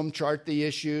problem, chart the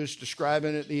issues,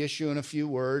 describing the issue in a few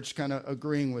words, kind of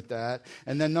agreeing with that.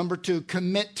 And then number 2,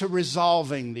 commit to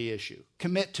resolving the issue.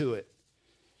 Commit to it.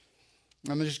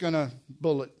 I'm just going to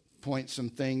bullet point some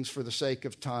things for the sake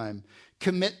of time.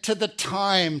 Commit to the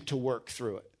time to work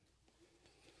through it.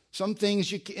 Some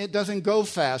things it doesn't go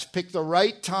fast. Pick the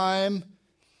right time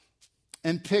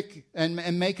and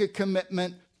make a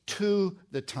commitment to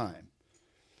the time.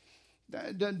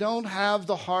 Don't have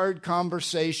the hard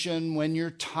conversation when you're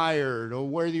tired or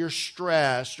where you're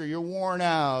stressed or you're worn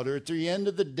out or at the end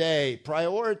of the day.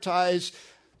 Prioritize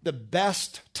the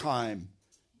best time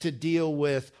to deal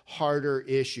with harder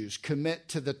issues. Commit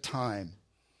to the time.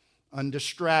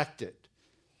 Undistracted.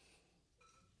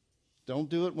 Don't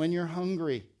do it when you're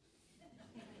hungry.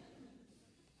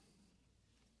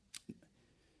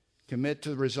 Commit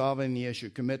to resolving the issue.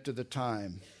 Commit to the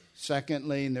time.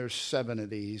 Secondly, and there's 7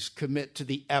 of these, commit to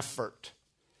the effort.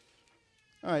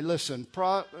 All right, listen,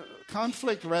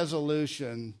 conflict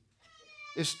resolution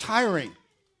is tiring.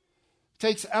 It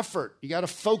takes effort. You got to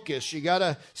focus. You got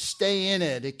to stay in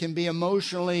it. It can be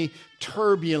emotionally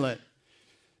turbulent.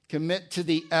 Commit to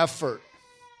the effort.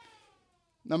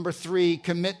 Number 3,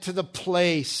 commit to the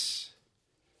place.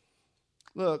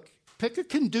 Look, pick a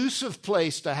conducive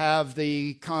place to have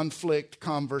the conflict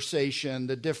conversation,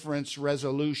 the difference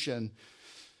resolution.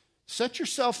 Set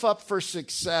yourself up for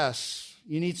success.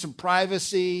 You need some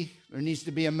privacy. There needs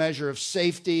to be a measure of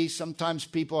safety. Sometimes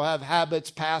people have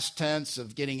habits, past tense,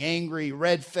 of getting angry,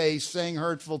 red-faced, saying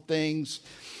hurtful things.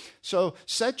 So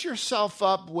set yourself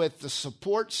up with the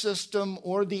support system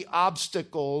or the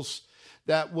obstacles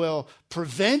that will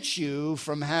prevent you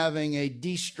from having a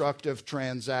destructive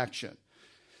transaction.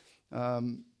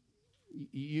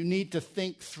 You need to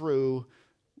think through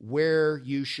where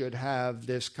you should have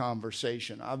this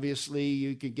conversation. Obviously,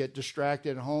 you could get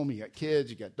distracted at home. You got kids,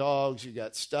 you got dogs, you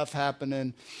got stuff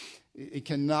happening.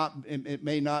 It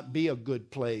may not be a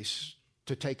good place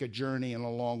to take a journey and a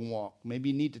long walk. Maybe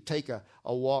you need to take a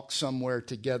walk somewhere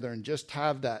together and just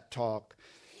have that talk.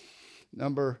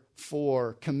 Number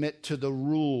 4, commit to the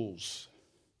rules.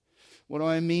 What do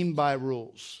I mean by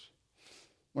rules?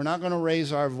 We're not going to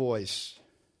raise our voice.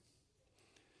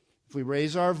 If we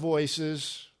raise our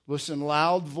voices, listen,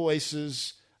 loud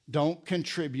voices don't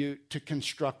contribute to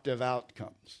constructive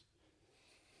outcomes.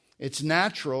 It's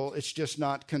natural, it's just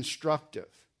not constructive.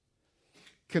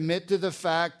 Commit to the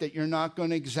fact that you're not going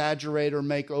to exaggerate or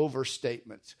make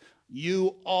overstatements.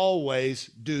 You always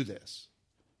do this.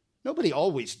 Nobody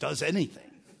always does anything.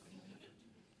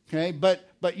 Okay,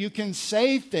 but you can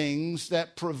say things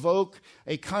that provoke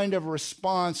a kind of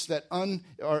response that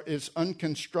is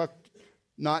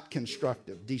not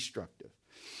constructive, destructive.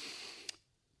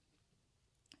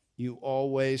 You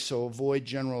always, so avoid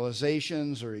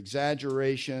generalizations or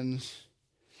exaggerations.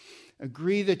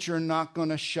 Agree that you're not going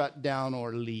to shut down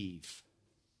or leave.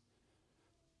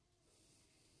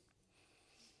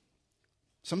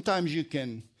 Sometimes you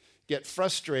can get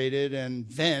frustrated and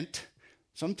vent.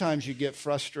 Sometimes you get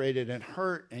frustrated and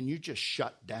hurt and you just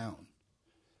shut down.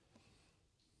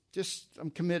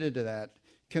 I'm committed to that.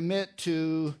 Commit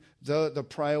to the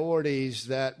priorities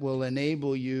that will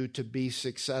enable you to be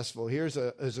successful. Here's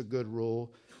a good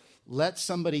rule. Let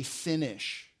somebody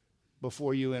finish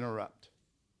before you interrupt.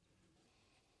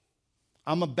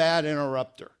 I'm a bad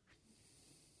interrupter.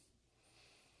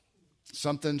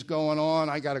 Something's going on.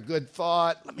 I got a good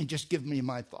thought. Let me just give me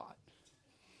my thought.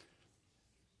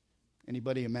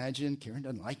 Anybody imagine? Karen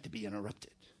doesn't like to be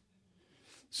interrupted.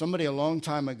 Somebody a long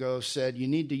time ago said you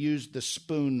need to use the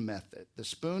spoon method. The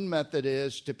spoon method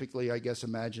is typically, I guess,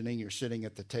 imagining you're sitting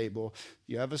at the table.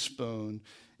 You have a spoon,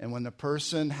 and when the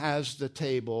person has the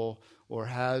table or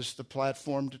has the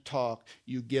platform to talk,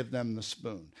 you give them the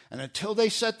spoon. And until they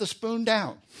set the spoon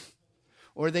down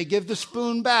or they give the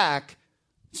spoon back,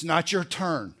 it's not your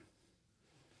turn.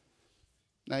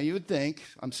 Now, you would think,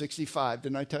 I'm 65.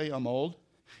 Didn't I tell you I'm old?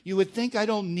 You would think I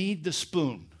don't need the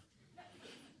spoon.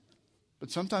 But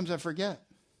sometimes I forget.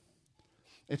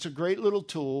 It's a great little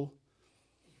tool.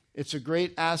 It's a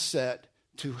great asset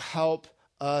to help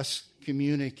us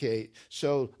communicate.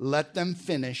 So let them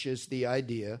finish is the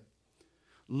idea.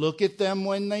 Look at them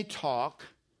when they talk.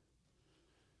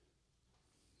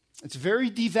 It's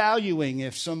very devaluing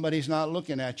if somebody's not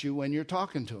looking at you when you're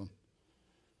talking to them.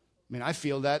 I mean, I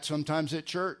feel that sometimes at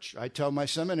church. I tell my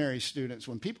seminary students,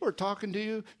 when people are talking to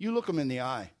you, you look them in the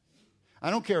eye.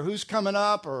 I don't care who's coming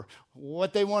up or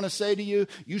what they want to say to you.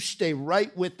 You stay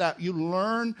right with that. You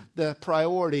learn the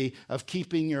priority of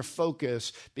keeping your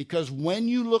focus, because when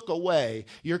you look away,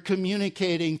 you're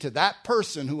communicating to that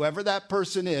person, whoever that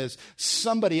person is,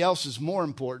 somebody else is more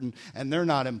important, and they're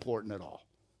not important at all.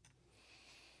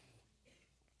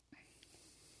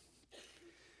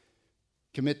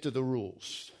 Commit to the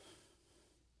rules.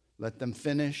 Let them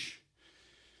finish.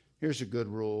 Here's a good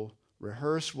rule.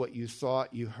 Rehearse what you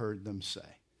thought you heard them say.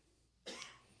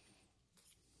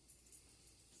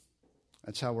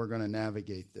 That's how we're going to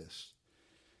navigate this.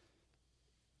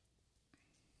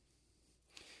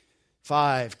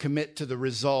 5, commit to the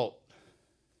result.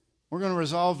 We're going to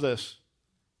resolve this.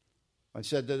 I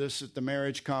said this at the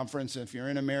marriage conference. If you're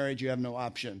in a marriage, you have no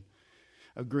option.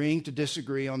 Agreeing to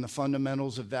disagree on the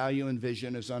fundamentals of value and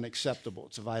vision is unacceptable.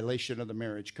 It's a violation of the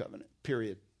marriage covenant,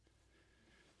 period.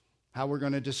 How we're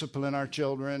going to discipline our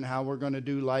children, how we're going to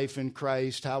do life in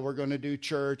Christ, how we're going to do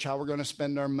church, how we're going to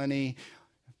spend our money.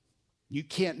 You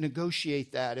can't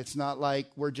negotiate that. It's not like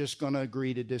we're just going to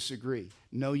agree to disagree.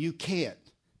 No, you can't.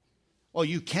 Well,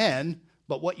 you can,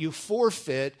 but what you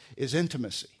forfeit is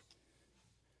intimacy.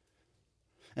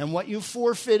 And what you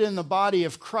forfeit in the body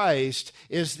of Christ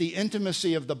is the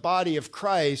intimacy of the body of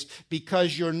Christ,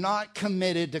 because you're not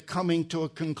committed to coming to a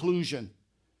conclusion.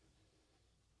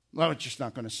 Well, I'm just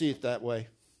not going to see it that way.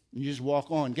 You just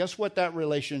walk on. Guess what that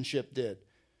relationship did?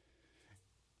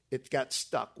 It got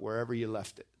stuck wherever you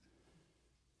left it.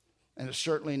 And it's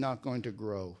certainly not going to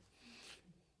grow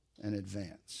and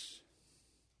advance.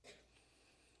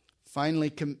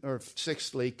 Finally,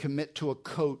 sixthly, commit to a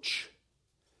coach.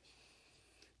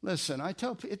 Listen, I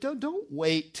tell people, don't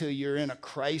wait till you're in a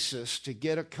crisis to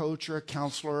get a coach or a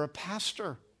counselor or a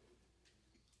pastor.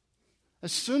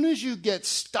 As soon as you get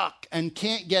stuck and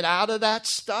can't get out of that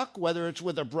stuck, whether it's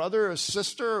with a brother or a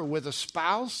sister or with a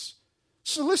spouse,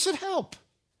 solicit help.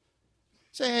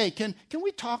 Say, hey, can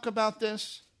we talk about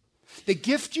this? The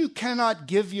gift you cannot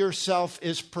give yourself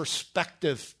is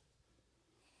perspective.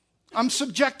 I'm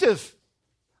subjective.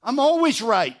 I'm always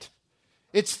right.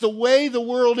 It's the way the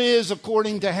world is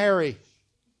according to Harry.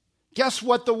 Guess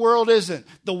what the world isn't?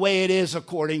 The way it is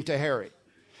according to Harry.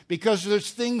 Because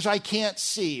there's things I can't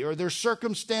see, or there's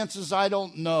circumstances I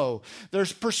don't know.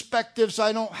 There's perspectives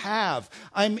I don't have.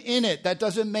 I'm in it. That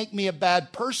doesn't make me a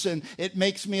bad person. It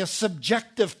makes me a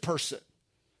subjective person.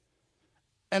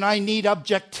 And I need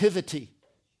objectivity.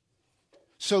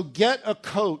 So get a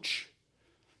coach.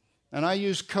 And I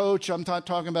use coach, I'm not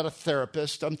talking about a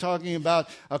therapist. I'm talking about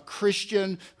a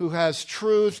Christian who has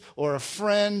truth, or a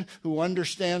friend who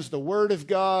understands the Word of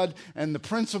God and the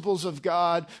principles of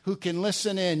God, who can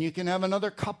listen in. You can have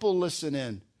another couple listen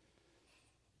in.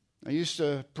 I used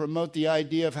to promote the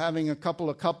idea of having a couple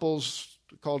of couples,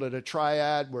 called it a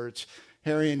triad, where it's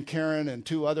Harry and Karen and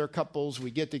 2 other couples.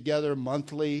 We get together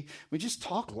monthly. We just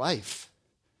talk life.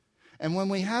 And when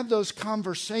we have those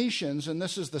conversations, and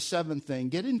this is the 7th thing,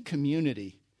 get in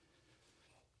community.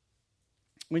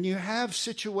 When you have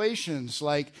situations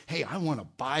like, hey, I want to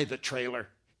buy the trailer.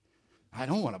 I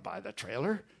don't want to buy the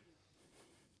trailer.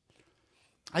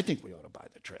 I think we ought to buy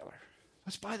the trailer.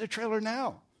 Let's buy the trailer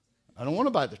now. I don't want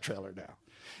to buy the trailer now.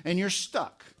 And you're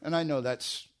stuck. And I know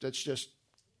that's just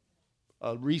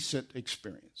a recent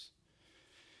experience,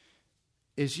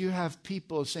 is you have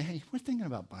people say, hey, we're thinking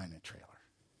about buying a trailer.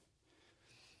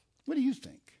 What do you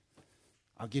think?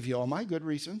 I'll give you all my good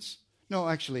reasons. No,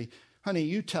 actually, honey,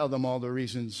 you tell them all the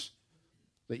reasons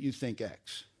that you think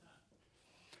X.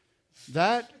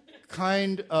 That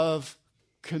kind of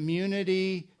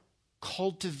community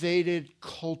cultivated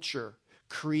culture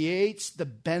creates the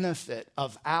benefit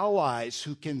of allies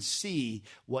who can see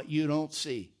what you don't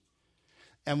see.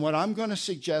 And what I'm going to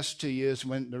suggest to you is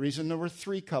the reason there were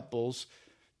 3 couples,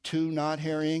 2 not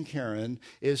Harry and Karen,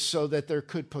 is so that there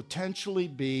could potentially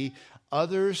be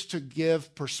others to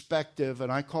give perspective,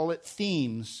 and I call it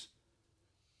themes,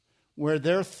 where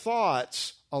their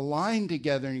thoughts align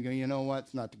together and you go, you know what,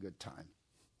 it's not a good time.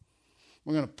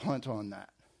 We're going to punt on that.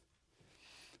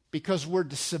 Because we're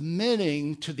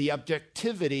submitting to the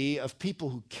objectivity of people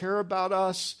who care about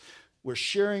us, we're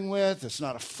sharing with. It's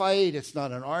not a fight. It's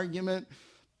not an argument.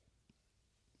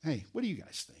 Hey, what do you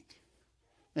guys think?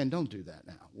 Man, don't do that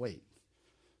now. Wait.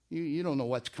 You don't know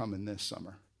what's coming this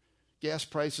summer. Gas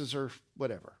prices are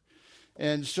whatever.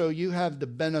 And so you have the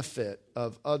benefit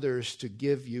of others to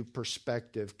give you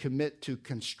perspective. Commit to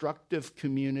constructive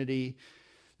community.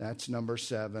 That's number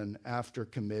 7, after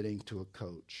committing to a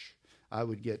coach. I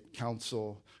would get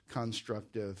counsel,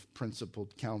 constructive,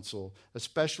 principled counsel,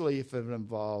 especially if it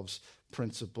involves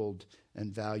principled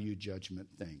and value judgment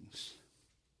things.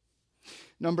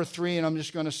 Number 3, and I'm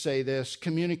just going to say this,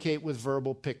 communicate with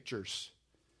verbal pictures.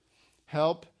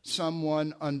 Help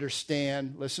someone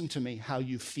understand, listen to me, how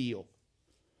you feel.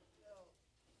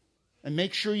 And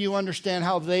make sure you understand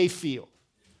how they feel.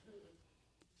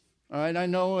 All right, I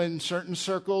know in certain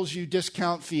circles you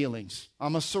discount feelings.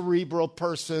 I'm a cerebral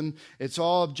person. It's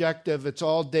all objective. It's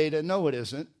all data. No, it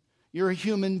isn't. You're a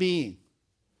human being.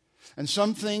 And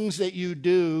some things that you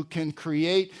do can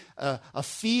create a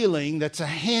feeling that's a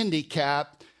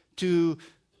handicap to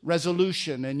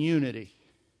resolution and unity.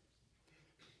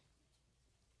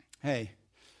 Hey,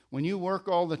 when you work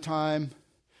all the time,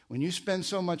 when you spend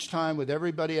so much time with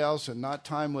everybody else and not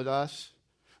time with us,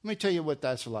 let me tell you what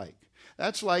that's like.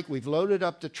 That's like we've loaded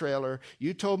up the trailer.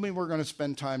 You told me we're going to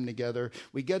spend time together.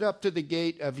 We get up to the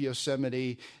gate of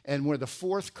Yosemite, and we're the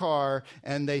 4th car,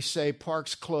 and they say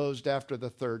park's closed after the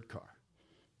 3rd car.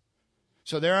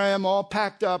 So there I am all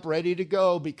packed up, ready to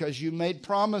go, because you made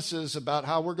promises about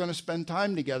how we're going to spend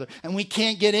time together, and we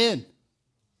can't get in.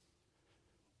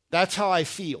 That's how I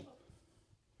feel.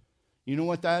 You know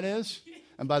what that is?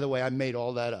 And by the way, I made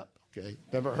all that up, okay?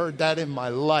 Never heard that in my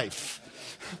life.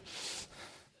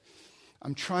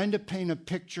 I'm trying to paint a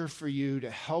picture for you to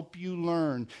help you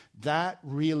learn that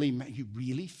really, you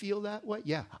really feel that way?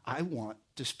 Yeah, I want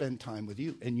to spend time with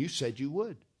you. And you said you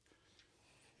would.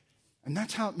 And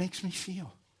that's how it makes me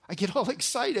feel. I get all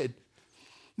excited.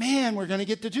 Man, we're going to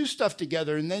get to do stuff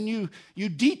together. And then you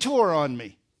detour on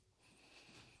me.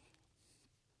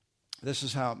 This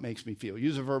is how it makes me feel.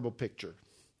 Use a verbal picture.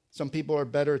 Some people are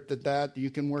better at that.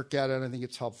 You can work at it. I think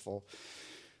it's helpful.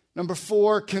 Number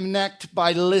 4, connect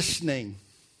by listening.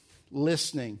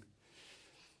 Listening.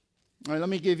 All right, let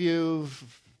me give you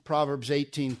Proverbs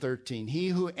 18:13. He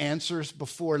who answers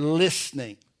before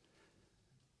listening,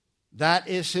 that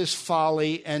is his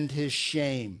folly and his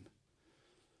shame.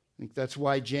 I think that's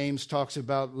why James talks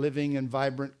about living in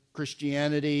vibrant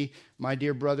Christianity. My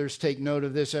dear brothers, take note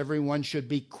of this. Everyone should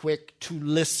be quick to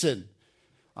listen.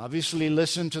 Obviously,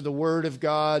 listen to the word of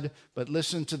God, but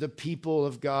listen to the people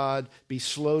of God. Be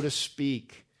slow to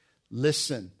speak.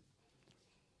 Listen.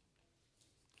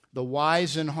 The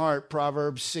wise in heart,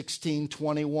 Proverbs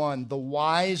 16:21. The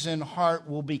wise in heart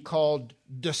will be called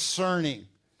discerning.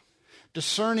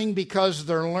 Discerning because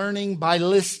they're learning by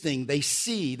listening. They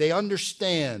see, they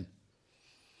understand.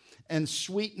 And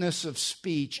sweetness of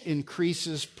speech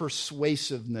increases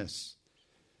persuasiveness.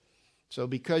 So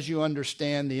because you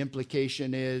understand, the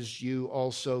implication is you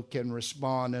also can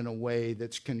respond in a way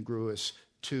that's congruous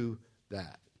to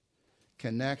that.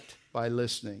 Connect by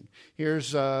listening.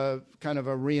 Here's kind of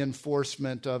a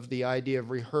reinforcement of the idea of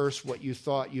rehearse what you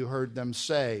thought you heard them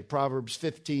say. Proverbs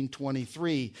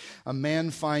 15:23. A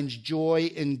man finds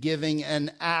joy in giving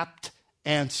an apt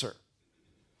answer.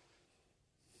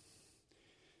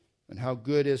 And how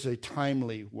good is a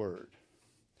timely word?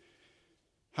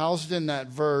 Housed in that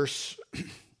verse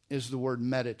is the word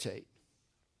meditate.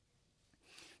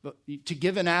 But to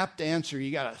give an apt answer,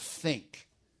 you got to think.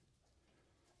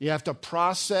 You have to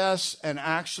process and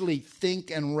actually think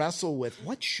and wrestle with,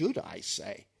 what should I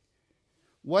say?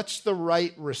 What's the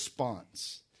right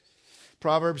response?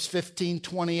 Proverbs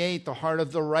 15:28, the heart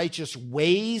of the righteous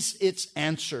weighs its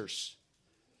answers.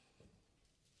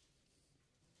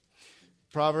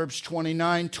 Proverbs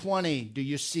 29:20. Do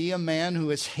you see a man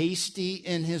who is hasty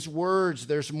in his words?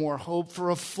 There's more hope for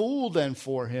a fool than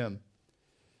for him.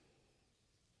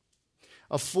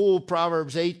 A fool,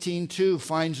 Proverbs 18:2,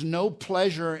 finds no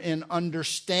pleasure in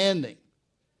understanding,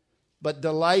 but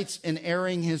delights in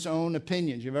airing his own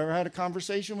opinions. You've ever had a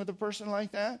conversation with a person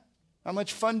like that? How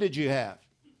much fun did you have?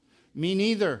 Me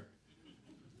neither.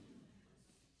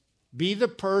 Be the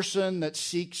person that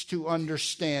seeks to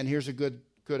understand. Here's a good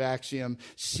axiom.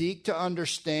 Seek to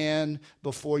understand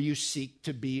before you seek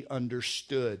to be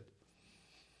understood.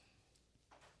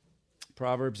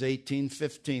 Proverbs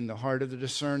 18:15. The heart of the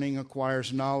discerning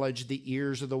acquires knowledge. The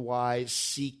ears of the wise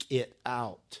seek it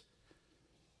out.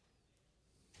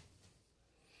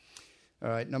 All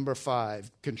right, number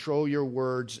 5. Control your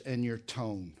words and your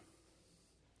tone.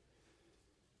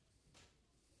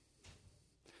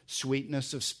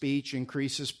 Sweetness of speech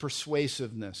increases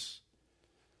persuasiveness.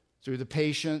 Through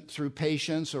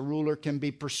patience, a ruler can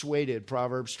be persuaded.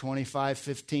 Proverbs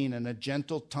 25:15. And a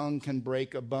gentle tongue can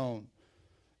break a bone.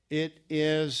 It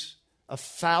is a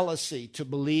fallacy to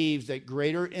believe that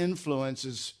greater influence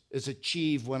is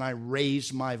achieved when I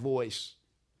raise my voice.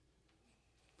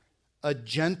 A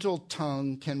gentle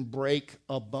tongue can break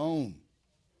a bone.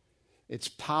 It's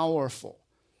powerful.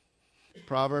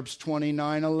 Proverbs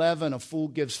 29:11, a fool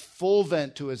gives full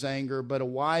vent to his anger, but a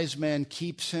wise man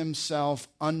keeps himself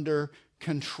under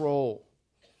control.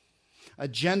 A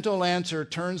gentle answer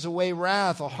turns away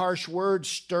wrath. A harsh word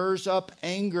stirs up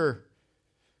anger.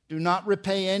 Do not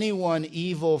repay anyone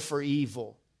evil for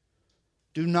evil.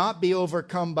 Do not be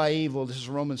overcome by evil. This is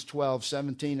Romans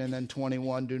 12:17 and then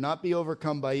 21. Do not be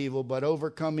overcome by evil, but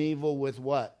overcome evil with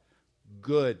what?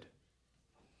 Good.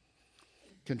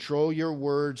 Control your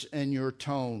words and your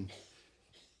tone.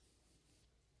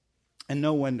 And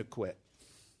know when to quit.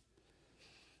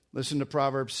 Listen to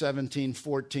Proverbs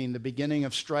 17:14. The beginning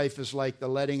of strife is like the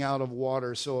letting out of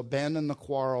water, so abandon the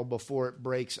quarrel before it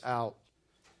breaks out.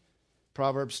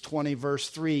 Proverbs 20, verse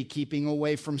 3, keeping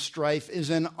away from strife is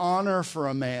an honor for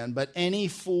a man, but any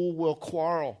fool will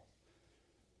quarrel.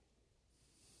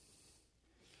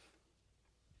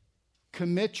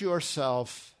 Commit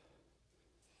yourself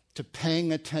to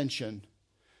paying attention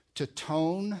to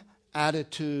tone,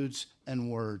 attitudes, and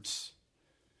words.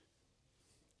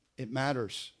 It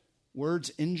matters.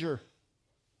 Words injure.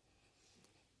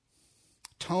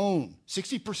 Tone.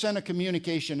 60% of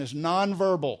communication is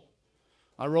nonverbal.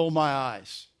 I roll my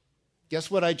eyes.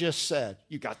 Guess what I just said?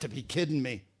 You got to be kidding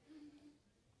me.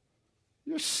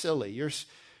 You're silly.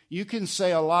 You can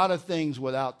say a lot of things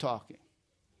without talking.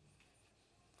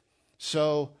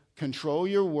 So control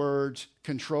your words,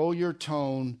 control your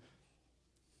tone.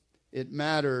 It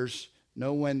matters.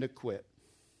 Know when to quit.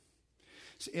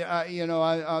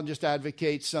 I'll just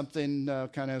advocate something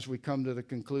kind of as we come to the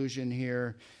conclusion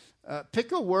here.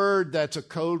 Pick a word that's a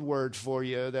code word for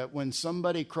you, that when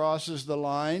somebody crosses the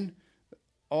line,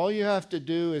 all you have to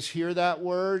do is hear that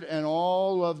word and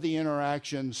all of the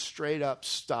interaction straight up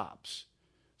stops.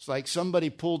 It's like somebody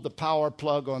pulled the power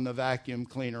plug on the vacuum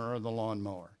cleaner or the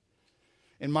lawnmower.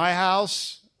 In my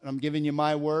house, I'm giving you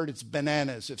my word, it's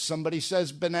bananas. If somebody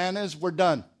says bananas, we're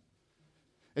done.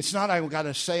 It's not I got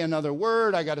to say another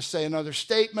word, I got to say another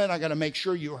statement, I got to make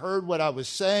sure you heard what I was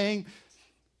saying.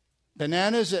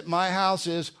 Bananas at my house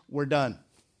is we're done.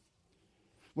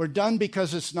 We're done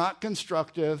because it's not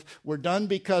constructive. We're done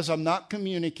because I'm not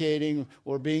communicating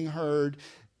or being heard.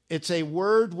 It's a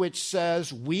word which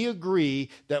says we agree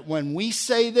that when we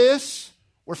say this,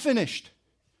 we're finished.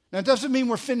 Now, it doesn't mean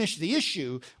we're finished the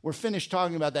issue. We're finished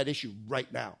talking about that issue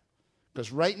right now.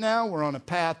 Because right now, we're on a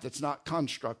path that's not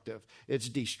constructive. It's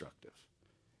destructive.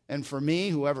 And for me,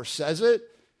 whoever says it,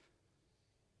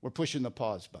 we're pushing the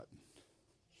pause button.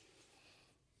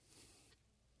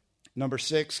 Number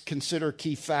 6, consider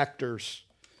key factors.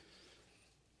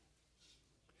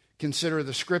 Consider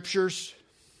the scriptures.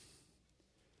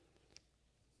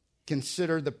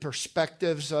 Consider the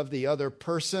perspectives of the other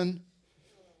person.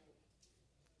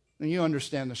 And you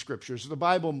understand the scriptures. The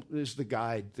Bible is the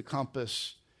guide, the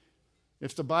compass.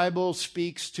 If the Bible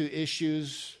speaks to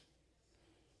issues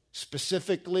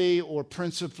specifically or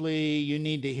principally, you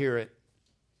need to hear it.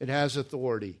 It has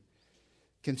authority.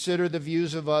 Consider the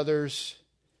views of others.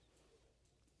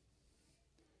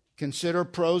 Consider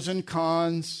pros and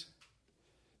cons.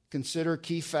 Consider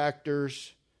key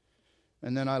factors.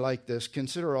 And then I like this.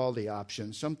 Consider all the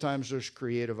options. Sometimes there's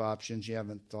creative options you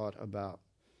haven't thought about.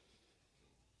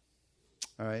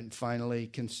 All right, and finally,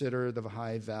 consider the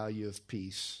high value of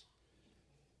peace.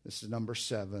 This is number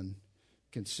 7.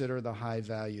 Consider the high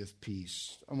value of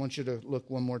peace. I want you to look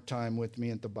one more time with me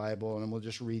at the Bible, and we'll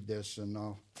just read this. And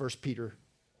 1 Peter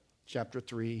chapter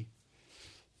 3.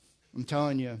 I'm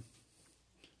telling you.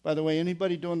 By the way,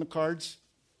 anybody doing the cards?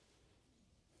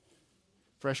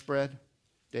 Fresh bread,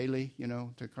 daily,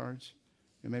 the cards.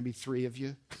 There may be 3 of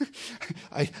you.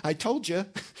 I told you.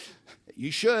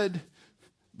 You should,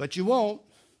 but you won't.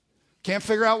 Can't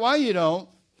figure out why you don't.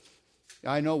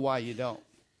 I know why you don't,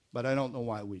 but I don't know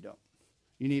why we don't.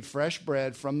 You need fresh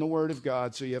bread from the Word of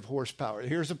God so you have horsepower.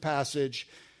 Here's a passage,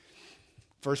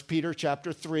 1 Peter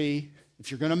chapter 3. If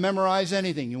you're going to memorize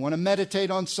anything, you want to meditate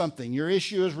on something, your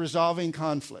issue is resolving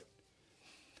conflict.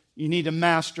 You need to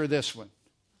master this one.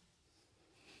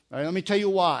 All right, let me tell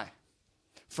you why.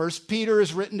 1 Peter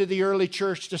is written to the early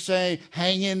church to say,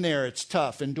 hang in there, it's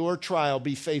tough, endure trial,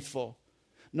 be faithful.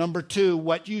 Number 2,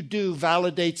 what you do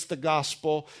validates the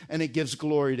gospel and it gives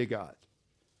glory to God.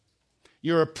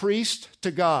 You're a priest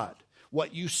to God.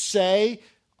 What you say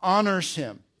honors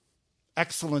Him.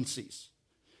 Excellencies.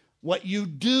 What you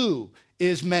do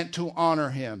is meant to honor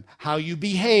Him. How you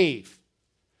behave.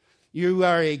 You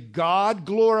are a God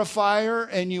glorifier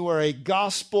and you are a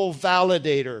gospel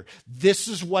validator. This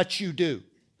is what you do.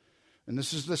 And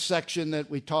this is the section that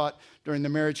we taught during the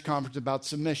marriage conference about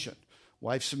submission.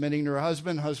 Wife submitting to her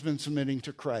husband, husband submitting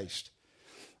to Christ.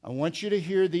 I want you to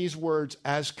hear these words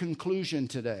as conclusion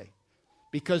today.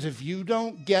 Because if you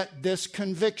don't get this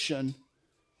conviction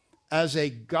as a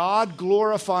God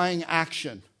glorifying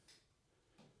action,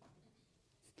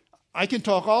 I can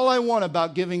talk all I want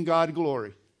about giving God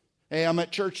glory. Hey, I'm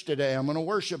at church today. I'm going to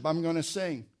worship. I'm going to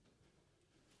sing.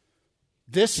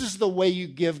 This is the way you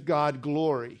give God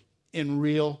glory in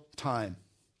real time.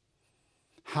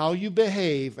 How you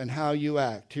behave and how you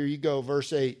act. Here you go,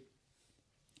 verse 8.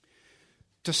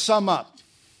 To sum up,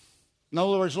 in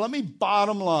other words, let me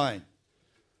bottom line.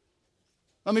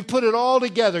 Let me put it all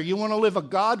together. You want to live a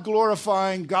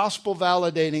God-glorifying,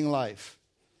 gospel-validating life.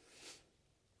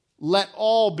 Let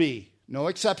all be, no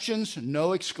exceptions,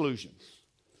 no exclusions.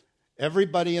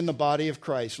 Everybody in the body of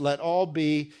Christ, let all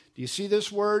be, do you see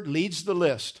this word? Leads the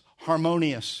list,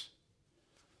 harmonious.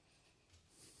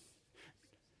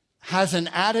 Has an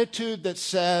attitude that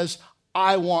says,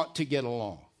 I want to get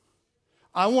along.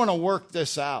 I want to work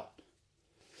this out.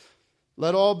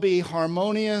 Let all be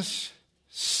harmonious,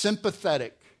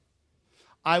 sympathetic.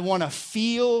 I want to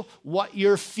feel what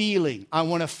you're feeling. I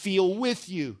want to feel with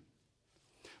you.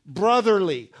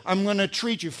 Brotherly, I'm going to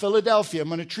treat you, Philadelphia, I'm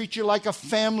going to treat you like a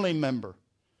family member.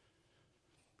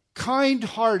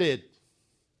 Kind-hearted,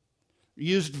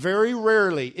 used very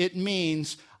rarely, it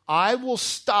means I will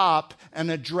stop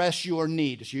and address your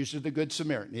need. It's used of the Good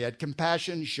Samaritan. He had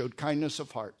compassion, he showed kindness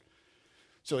of heart.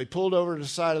 So he pulled over to the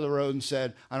side of the road and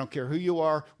said, I don't care who you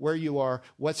are, where you are,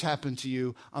 what's happened to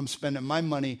you. I'm spending my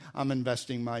money, I'm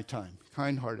investing my time.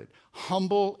 Kind-hearted.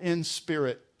 Humble in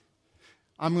spirit.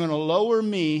 I'm going to lower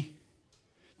me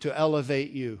to elevate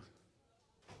you.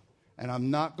 And I'm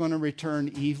not going to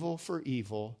return evil for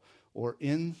evil or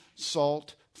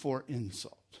insult for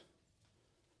insult.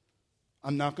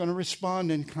 I'm not going to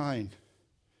respond in kind.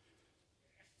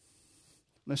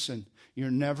 Listen, you're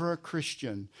never a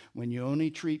Christian when you only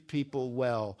treat people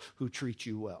well who treat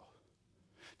you well.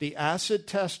 The acid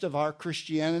test of our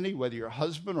Christianity, whether you're a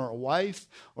husband or a wife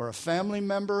or a family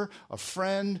member, a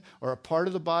friend, or a part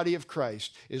of the body of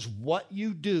Christ, is what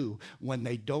you do when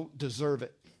they don't deserve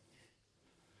it.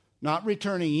 Not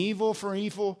returning evil for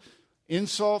evil,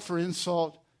 insult for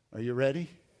insult. Are you ready?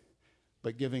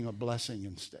 But giving a blessing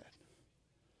instead.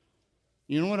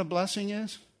 You know what a blessing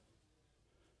is?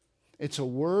 It's a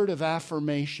word of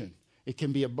affirmation. It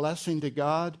can be a blessing to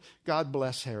God. God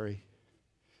bless Harry.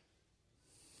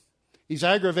 He's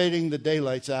aggravating the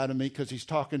daylights out of me because he's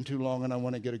talking too long and I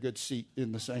want to get a good seat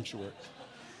in the sanctuary.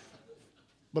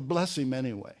 But bless him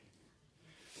anyway.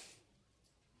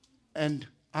 And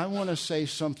I want to say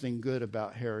something good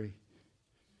about Harry,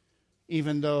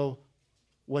 even though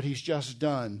what he's just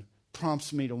done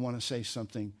prompts me to want to say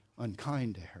something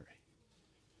unkind to Harry.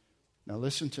 Now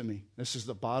listen to me. This is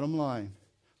the bottom line.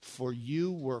 For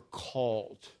you were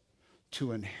called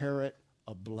to inherit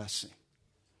a blessing.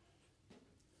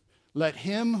 Let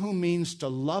him who means to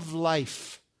love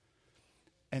life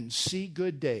and see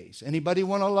good days. Anybody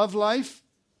want to love life?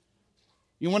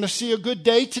 You want to see a good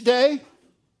day today?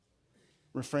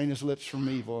 Refrain his lips from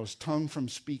evil, his tongue from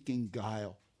speaking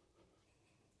guile.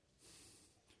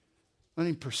 Let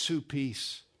him pursue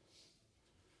peace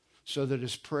so that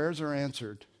his prayers are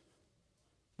answered,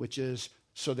 which is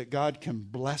so that God can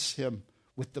bless him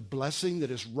with the blessing that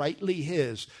is rightly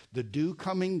his, the dew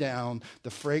coming down,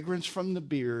 the fragrance from the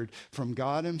beard, from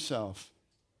God himself.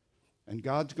 And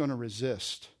God's going to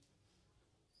resist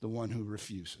the one who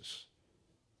refuses.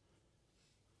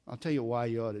 I'll tell you why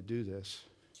you ought to do this.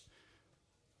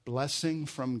 blessing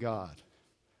from God,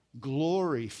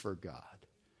 glory for God,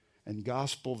 and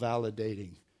gospel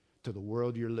validating to the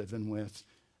world you're living with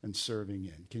and serving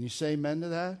in. Can you say amen to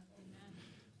that? Amen.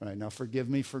 All right, now forgive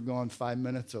me for going 5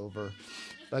 minutes over.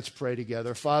 Let's pray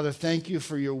together. Father, thank you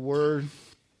for your word.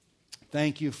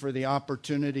 Thank you for the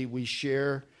opportunity we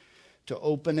share to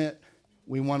open it.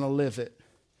 We want to live it.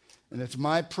 And it's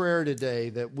my prayer today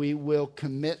that we will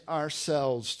commit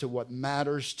ourselves to what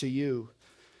matters to you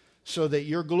so that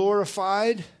you're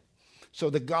glorified, so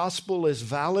the gospel is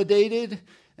validated,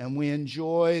 and we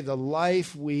enjoy the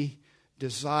life we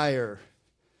desire.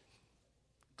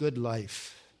 Good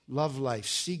life, love life,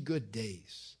 see good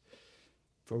days.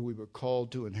 For we were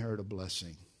called to inherit a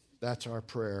blessing. That's our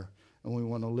prayer, and we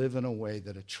want to live in a way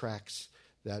that attracts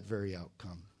that very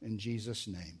outcome. In Jesus'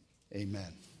 name,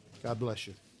 amen. God bless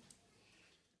you.